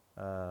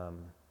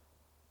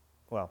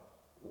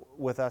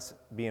 with us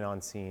being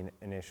on scene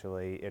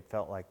initially, it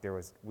felt like there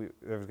was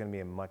going to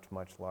be a much,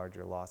 much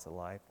larger loss of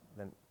life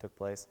than took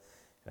place.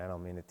 And I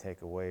don't mean to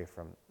take away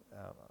from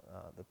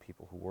the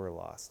people who were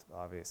lost,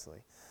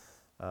 obviously.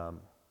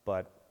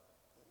 But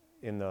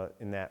in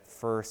that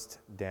first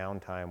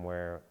downtime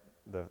where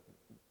the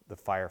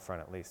fire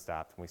front at least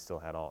stopped, and we still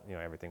had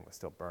everything was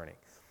still burning,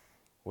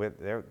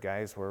 their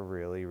guys were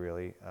really,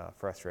 really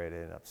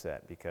frustrated and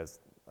upset because,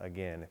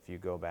 again, if you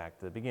go back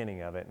to the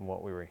beginning of it and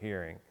what we were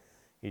hearing,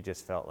 you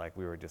just felt like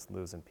we were just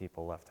losing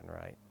people left and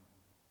right.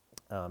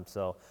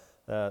 So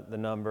the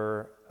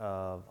number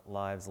of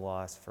lives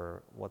lost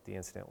for what the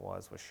incident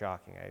was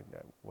shocking. I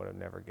would have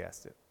never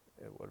guessed it.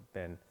 It would have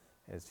been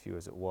as few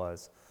as it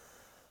was.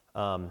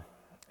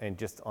 And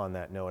just on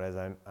that note,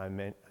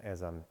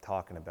 as I'm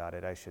talking about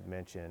it, I should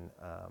mention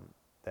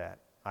that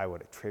I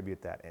would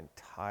attribute that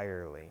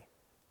entirely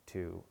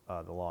to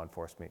the law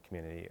enforcement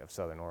community of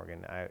Southern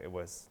Oregon. It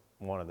was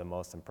one of the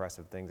most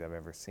impressive things I've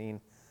ever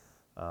seen.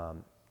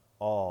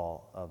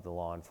 All of the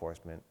law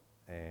enforcement,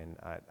 and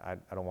I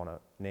don't want to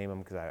name them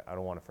because I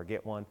don't want to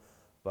forget one,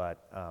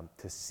 but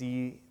to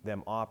see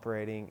them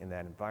operating in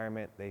that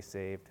environment, they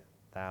saved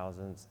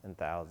thousands and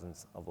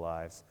thousands of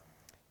lives,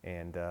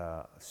 and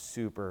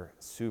super,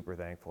 super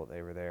thankful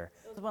they were there.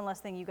 It was one less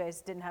thing you guys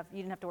didn't have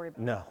to worry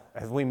about. No,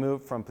 as we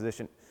moved from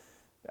position,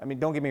 I mean,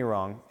 don't get me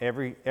wrong,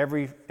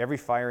 every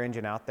fire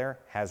engine out there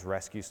has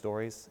rescue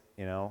stories,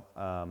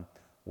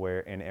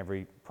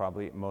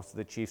 probably most of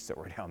the chiefs that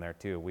were down there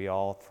too. We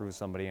all threw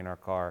somebody in our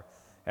car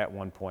at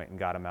one point and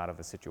got them out of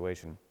a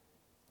situation.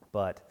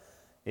 But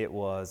it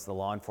was the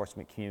law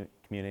enforcement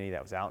community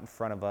that was out in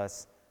front of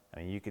us. I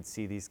mean, you could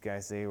see these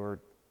guys, they were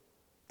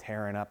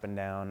tearing up and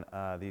down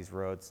these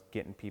roads,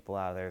 getting people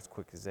out of there as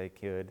quick as they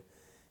could,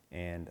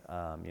 and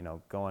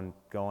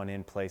going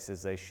in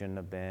places they shouldn't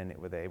have been.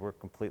 They were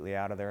completely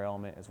out of their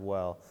element as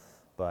well.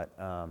 But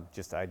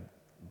I'd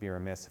be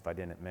remiss if I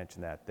didn't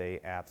mention that they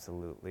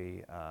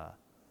absolutely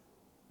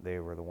they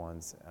were the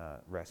ones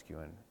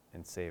rescuing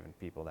and saving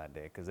people that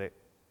day, because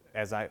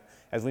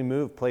as we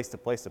moved place to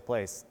place to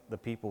place, the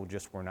people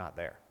just were not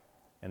there,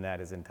 and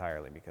that is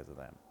entirely because of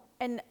them.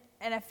 And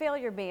a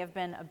failure may have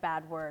been a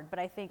bad word, but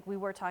I think we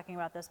were talking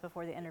about this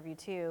before the interview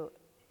too.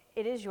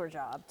 It is your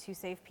job to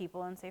save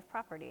people and save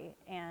property,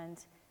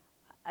 and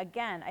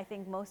again, I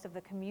think most of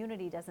the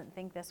community doesn't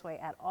think this way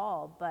at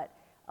all, but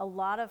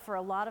for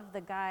a lot of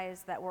the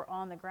guys that were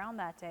on the ground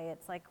that day,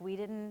 it's like we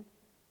didn't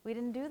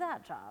do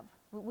that job.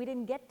 We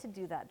didn't get to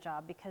do that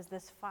job because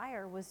this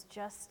fire was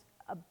just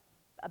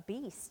a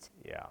beast.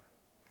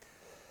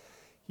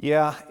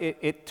 Yeah,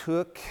 it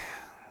took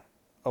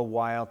a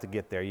while to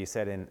get there. You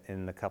said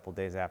in the couple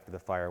days after the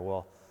fire.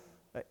 Well,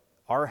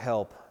 our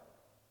help,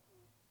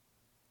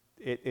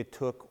 it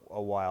took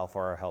a while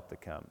for our help to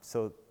come.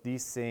 So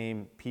these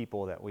same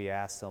people that we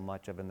asked so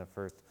much of in the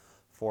first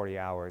 40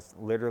 hours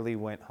literally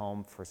went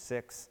home for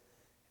 6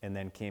 and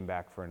then came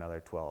back for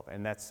another 12.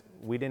 And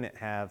we didn't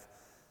have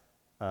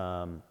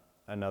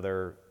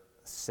another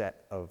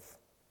set of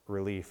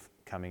relief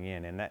coming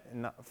in, and that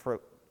not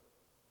for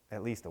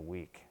at least a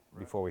week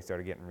before we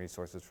started getting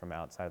resources from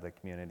outside of the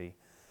community,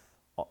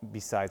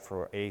 besides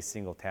for a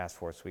single task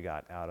force we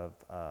got out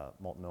of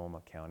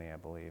Multnomah County, I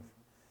believe.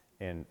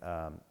 and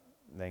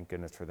thank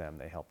goodness for them,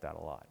 they helped out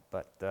a lot.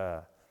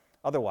 But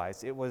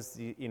otherwise, it was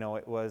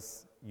it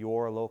was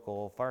your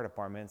local fire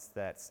departments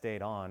that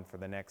stayed on for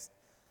the next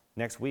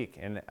week,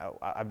 and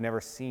I've never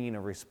seen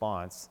a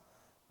response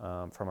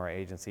from our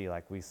agency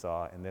like we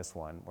saw in this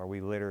one, where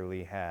we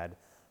literally had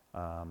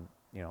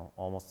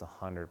almost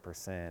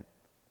 100%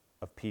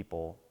 of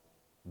people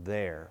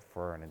there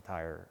for an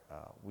entire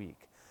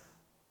week.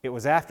 It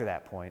was after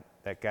that point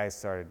that guys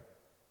started,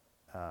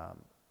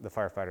 the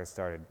firefighters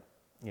started,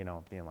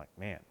 being like,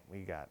 man,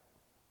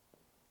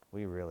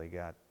 we really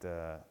got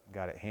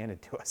it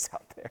handed to us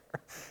out there.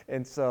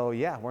 And so,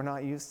 yeah, we're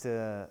not used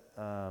to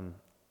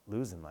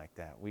losing like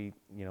that. We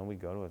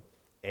go to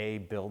a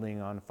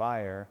building on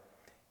fire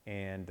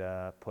and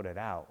put it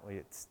out.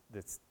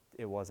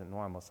 It wasn't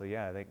normal. So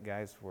yeah, I think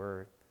guys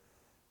were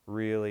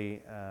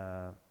really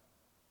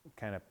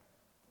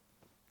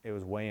it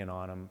was weighing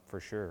on them for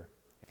sure.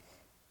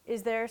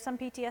 Is there some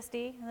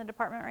PTSD in the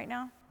department right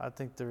now? I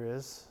think there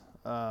is.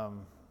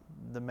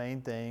 The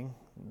main thing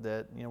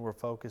that we're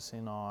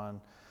focusing on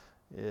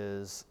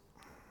is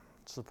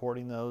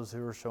supporting those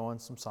who are showing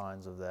some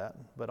signs of that,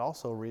 but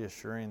also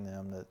reassuring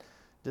them that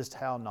just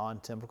how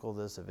non-typical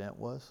this event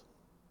was,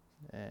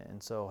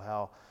 and so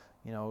how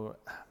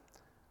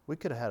we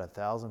could have had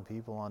 1,000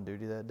 people on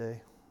duty that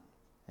day,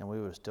 and we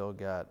would have still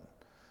got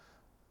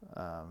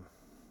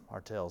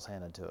our tails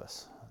handed to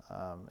us.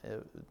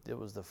 It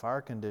was the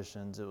fire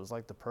conditions. It was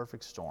like the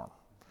perfect storm,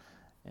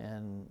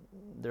 and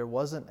there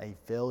wasn't a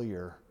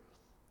failure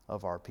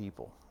of our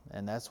people,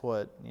 and that's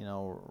what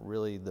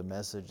really the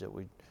message that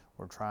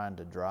we're trying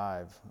to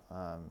drive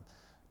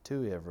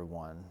to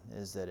everyone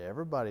is that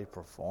everybody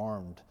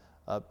performed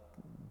up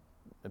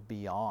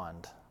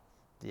beyond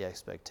the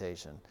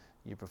expectation.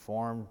 You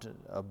performed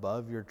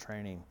above your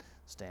training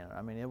standard.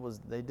 I mean,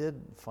 they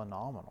did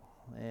phenomenal,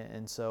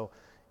 and so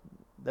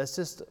that's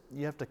just,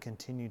 you have to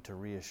continue to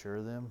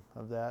reassure them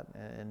of that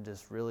and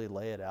just really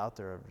lay it out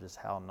there of just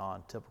how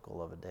non-typical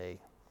of a day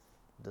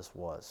this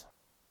was.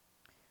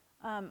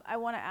 I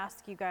want to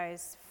ask you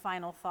guys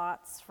final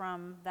thoughts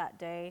from that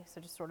day,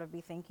 so just sort of be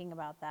thinking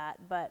about that,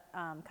 but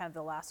kind of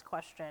the last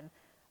question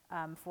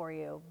for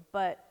you.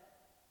 But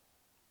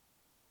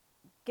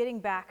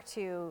getting back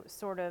to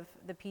sort of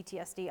the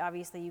PTSD,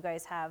 obviously you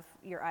guys have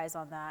your eyes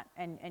on that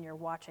and you're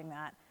watching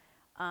that.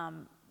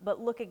 But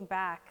looking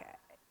back,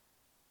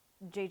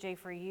 JJ,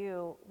 for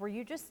you, were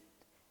you just,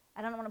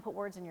 I don't want to put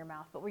words in your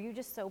mouth, but were you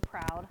just so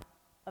proud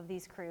of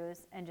these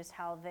crews and just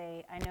how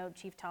I know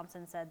Chief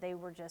Thompson said they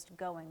were just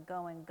going,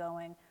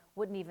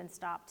 wouldn't even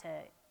stop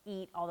to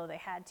eat, although they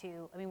had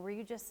to. I mean, were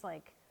you just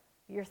like,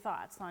 your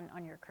thoughts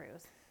on your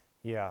crews?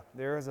 Yeah,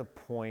 there was a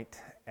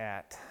point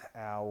at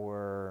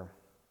our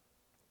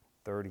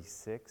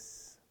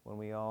 36 when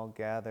we all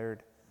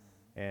gathered,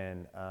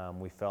 and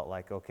we felt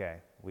like, okay,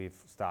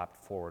 we've stopped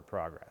forward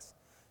progress.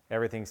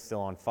 Everything's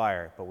still on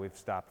fire, but we've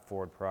stopped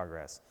forward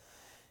progress.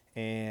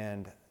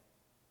 And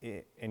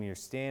you're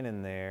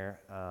standing there,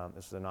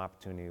 this was an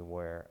opportunity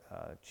where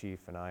Chief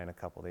and I and a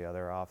couple of the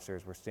other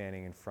officers were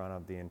standing in front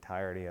of the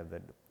entirety of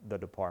the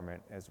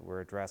department as we're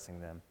addressing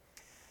them.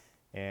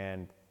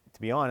 And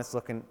to be honest,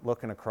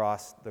 looking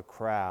across the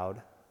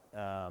crowd,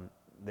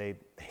 they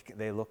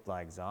looked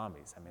like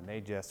zombies. I mean, they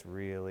just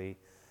really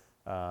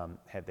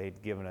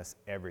they'd given us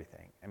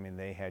everything. I mean,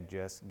 they had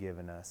just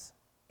given us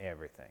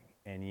everything.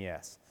 And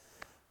yes,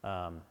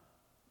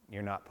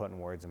 you're not putting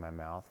words in my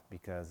mouth,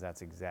 because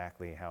that's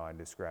exactly how I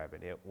describe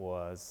it. It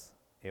was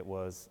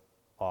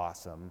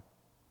awesome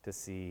to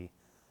see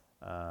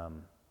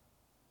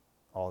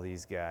all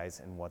these guys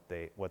and what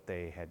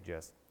they had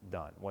just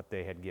done, what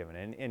they had given.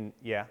 And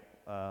yeah,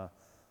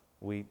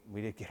 we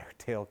did get our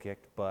tail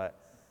kicked, but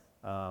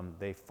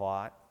they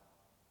fought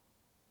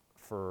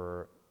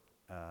for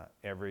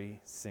every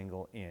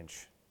single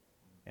inch,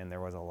 and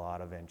there was a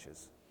lot of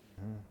inches.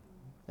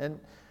 Mm-hmm.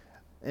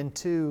 And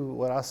two,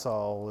 what I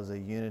saw was a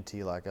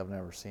unity like I've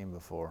never seen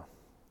before.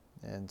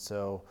 And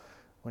so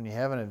when you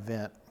have an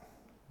event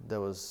that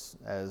was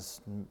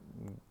as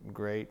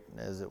great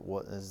as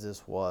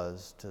this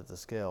was to the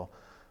scale,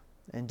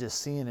 and just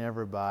seeing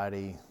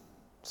everybody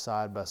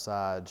side by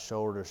side,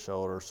 shoulder to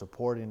shoulder,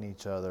 supporting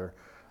each other,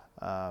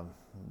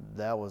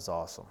 that was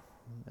awesome.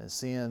 And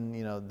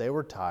seeing, they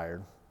were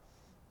tired.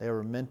 They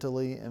were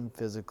mentally and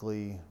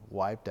physically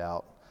wiped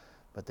out,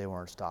 but they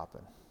weren't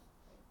stopping.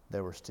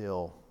 They were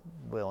still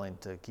willing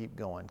to keep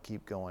going.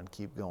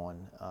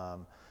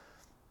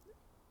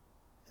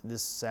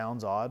 This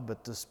sounds odd,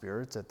 but the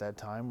spirits at that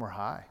time were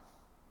high.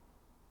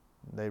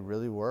 They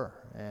really were.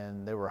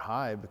 And they were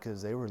high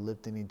because they were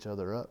lifting each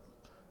other up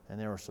and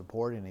they were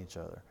supporting each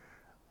other.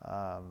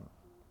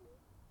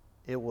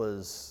 It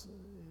was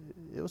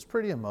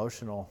pretty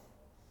emotional.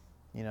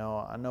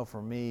 I know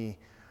for me,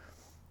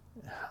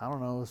 I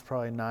don't know, it was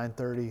probably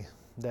 9:30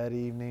 that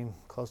evening,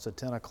 close to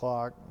 10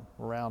 o'clock,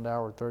 around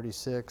hour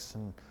 36.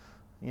 And,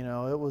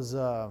 it was,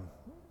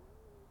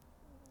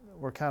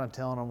 we're kind of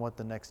telling them what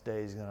the next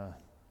day is going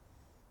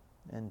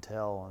to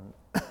entail.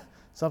 And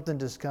something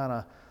just kind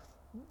of,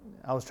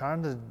 I was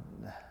trying to,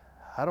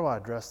 how do I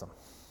address them?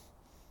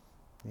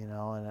 you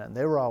know, and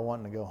they were all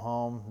wanting to go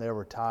home. They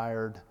were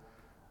tired.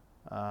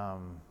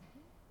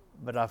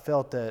 But I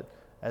felt that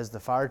as the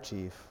fire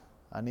chief,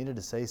 I needed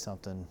to say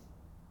something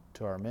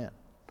to our men.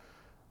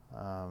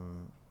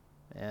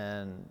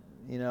 And,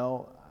 you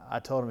know, I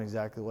told them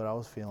exactly what I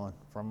was feeling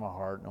from my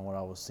heart and what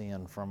I was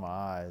seeing from my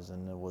eyes.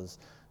 And it was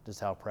just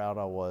how proud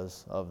I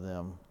was of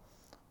them,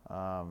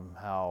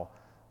 how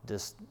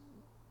just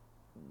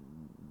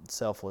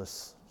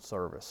selfless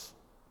service.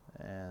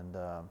 And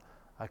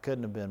I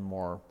couldn't have been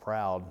more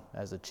proud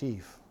as a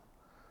chief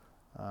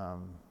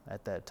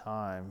at that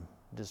time,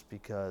 just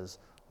because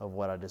of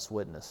what I just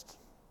witnessed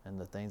and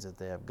the things that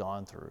they have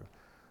gone through.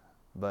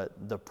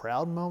 But the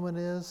proud moment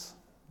is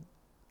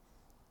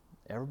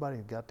everybody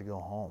got to go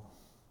home.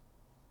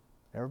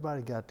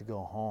 Everybody got to go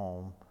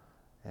home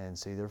and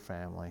see their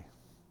family,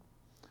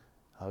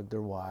 hug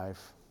their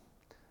wife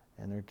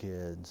and their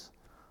kids,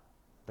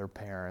 their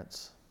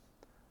parents.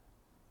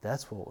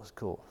 That's what was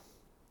cool,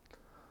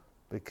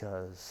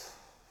 because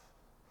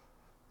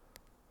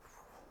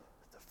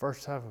the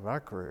first time of my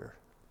career,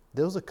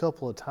 there was a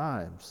couple of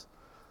times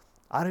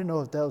I didn't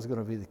know if that was going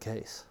to be the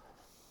case.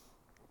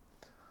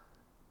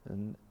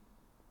 And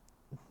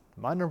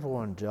my number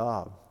one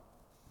job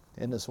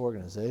in this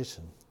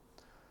organization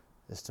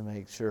is to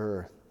make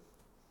sure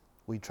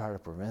we try to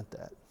prevent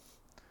that.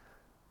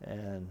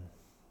 And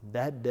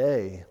that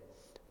day,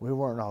 we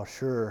weren't all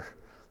sure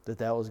that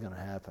that was going to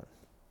happen.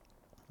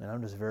 And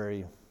I'm just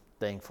very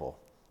thankful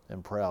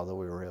and proud that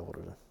we were able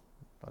to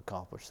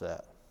accomplish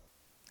that.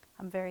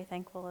 I'm very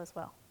thankful as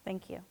well.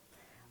 Thank you.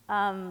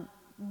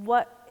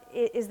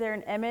 Is there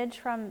an image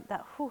from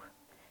that?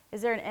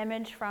 Is there an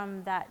image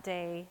from that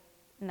day,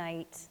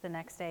 night, the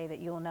next day that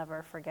you will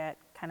never forget,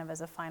 kind of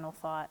as a final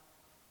thought,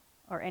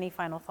 or any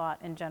final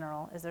thought in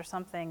general? Is there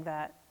something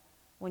that,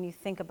 when you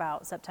think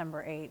about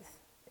September 8th,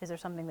 is there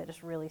something that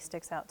just really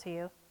sticks out to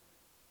you?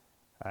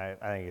 I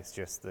think it's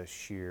just the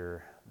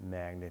sheer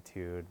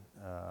magnitude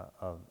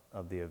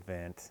of the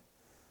event.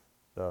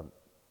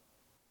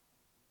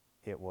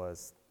 There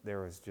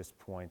was just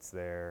points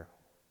there,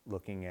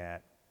 looking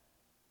at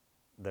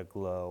the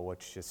glow,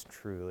 which just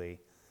truly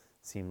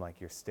seemed like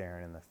you're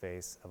staring in the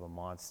face of a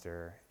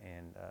monster,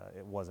 and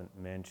it wasn't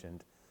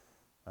mentioned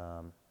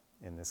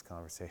in this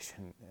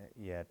conversation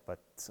yet, but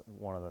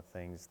one of the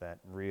things that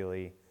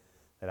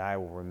I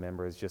will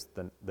remember is just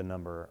the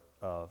number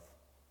of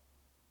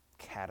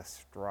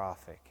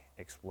catastrophic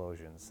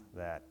explosions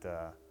that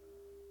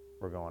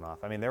were going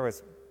off. I mean, there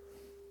was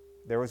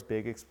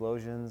big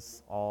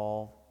explosions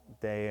all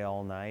day,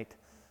 all night,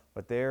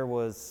 but there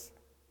was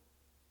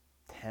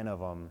 10 of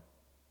them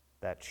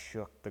that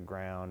shook the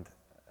ground,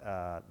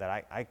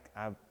 that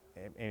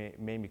it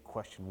made me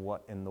question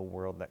what in the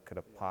world that could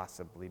have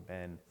possibly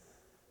been.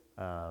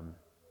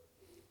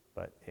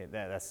 But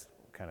that's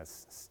kind of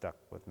stuck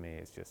with me.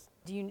 It's just.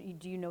 Do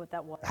you know what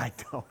that was? I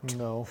don't.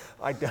 No.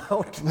 I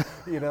don't.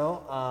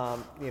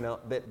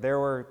 There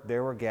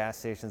were gas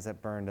stations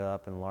that burned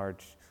up and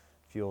large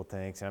fuel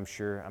tanks, and I'm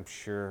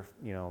sure,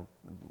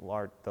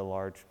 the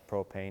large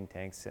propane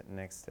tanks sitting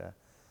next to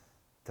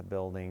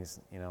buildings,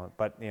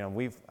 But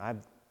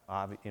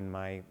I've in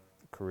my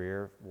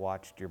career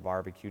watched your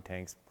barbecue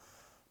tanks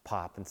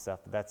pop and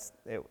stuff. But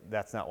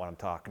that's not what I'm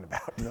talking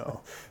about.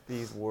 No.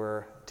 These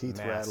were Teeth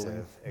massive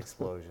rattling.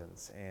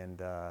 explosions,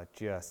 and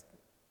just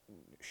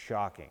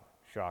shocking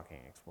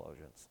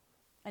explosions.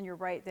 And you're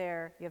right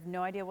there. You have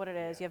no idea what it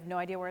is. You have no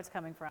idea where it's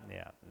coming from.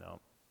 Yeah, no.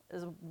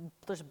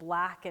 There's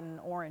black and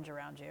orange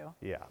around you.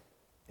 Yeah,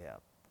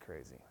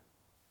 crazy.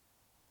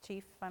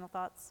 Chief, final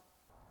thoughts?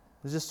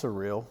 It was just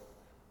surreal,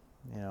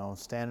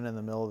 standing in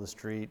the middle of the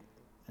street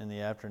in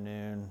the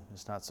afternoon.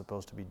 It's not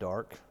supposed to be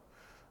dark,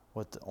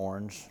 with the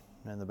orange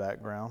in the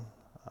background.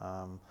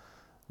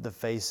 The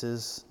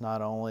faces,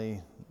 not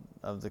only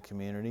of the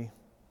community,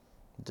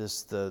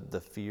 just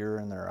the fear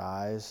in their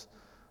eyes,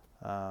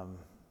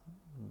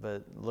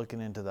 but looking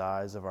into the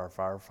eyes of our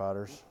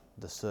firefighters,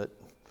 the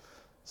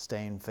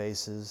soot-stained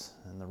faces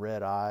and the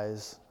red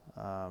eyes.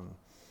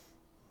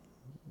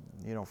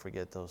 You don't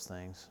forget those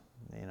things,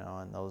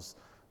 and those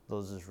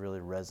just really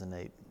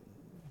resonate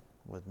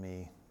with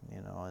me,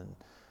 and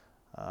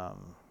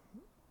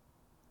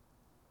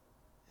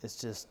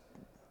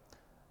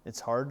it's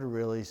hard to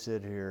really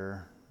sit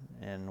here,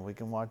 and we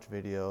can watch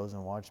videos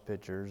and watch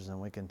pictures and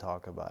we can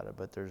talk about it,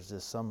 but there's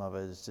just some of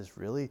it is just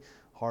really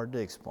hard to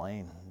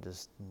explain,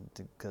 just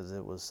because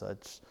it was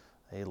such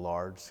a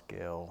large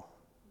scale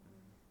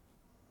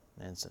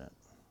incident.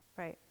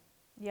 Right.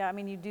 Yeah, I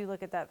mean, you do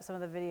look at some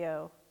of the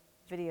video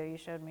you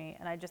showed me,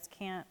 and I just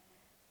can't,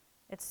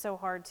 it's so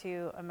hard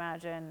to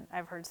imagine.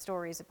 I've heard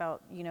stories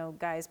about,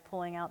 guys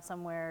pulling out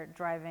somewhere,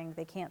 driving,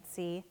 they can't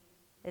see.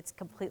 It's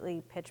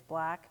completely pitch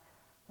black,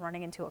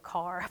 running into a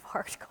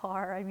parked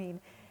car. I mean,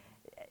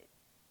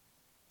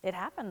 it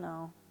happened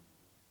though,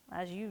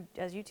 as you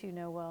two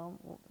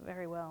know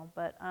very well.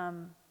 But I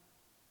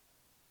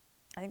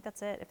think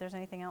that's it. If there's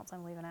anything else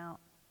I'm leaving out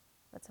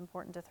that's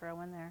important to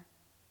throw in there.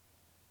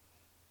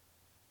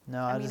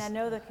 No, I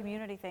know the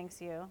community thanks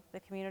you. The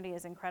community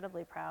is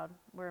incredibly proud.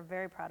 We're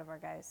very proud of our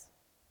guys.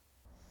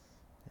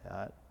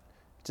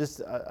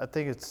 I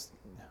think it's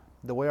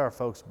the way our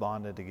folks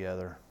bonded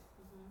together.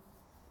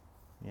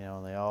 You know,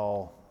 and they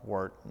all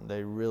worked.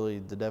 They really,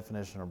 the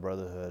definition of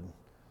brotherhood,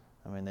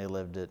 I mean, they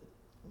lived it.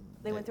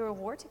 They went through a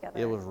war together.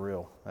 It was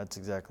real. That's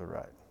exactly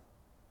right.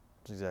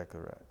 That's exactly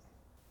right.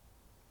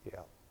 Yeah,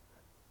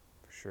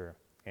 for sure.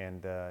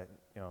 And,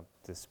 you know,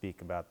 to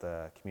speak about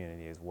the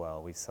community as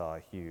well, we saw a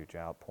huge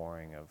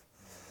outpouring of,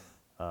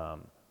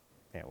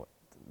 you know,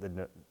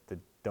 the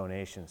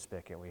donation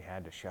spigot we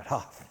had to shut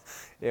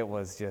off. It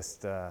was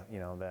just, you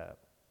know,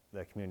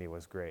 the community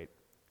was great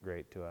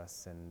to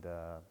us,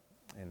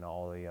 and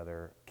all the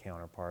other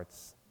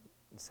counterparts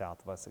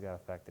south of us that got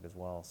affected as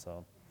well.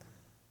 So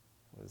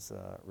it was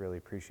really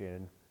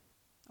appreciated.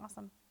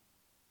 Awesome.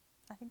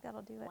 I think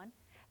that'll do it.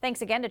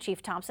 Thanks again to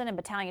Chief Thompson and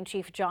Battalion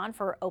Chief John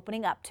for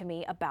opening up to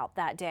me about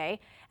that day.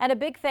 And a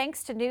big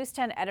thanks to News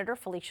 10 editor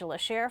Felicia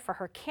LaChair for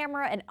her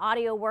camera and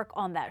audio work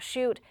on that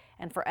shoot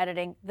and for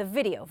editing the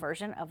video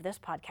version of this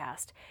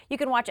podcast. You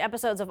can watch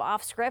episodes of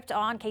Off Script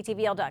on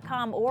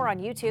KTVL.com or on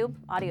YouTube.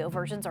 Audio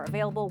versions are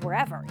available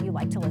wherever you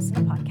like to listen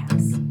to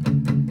podcasts.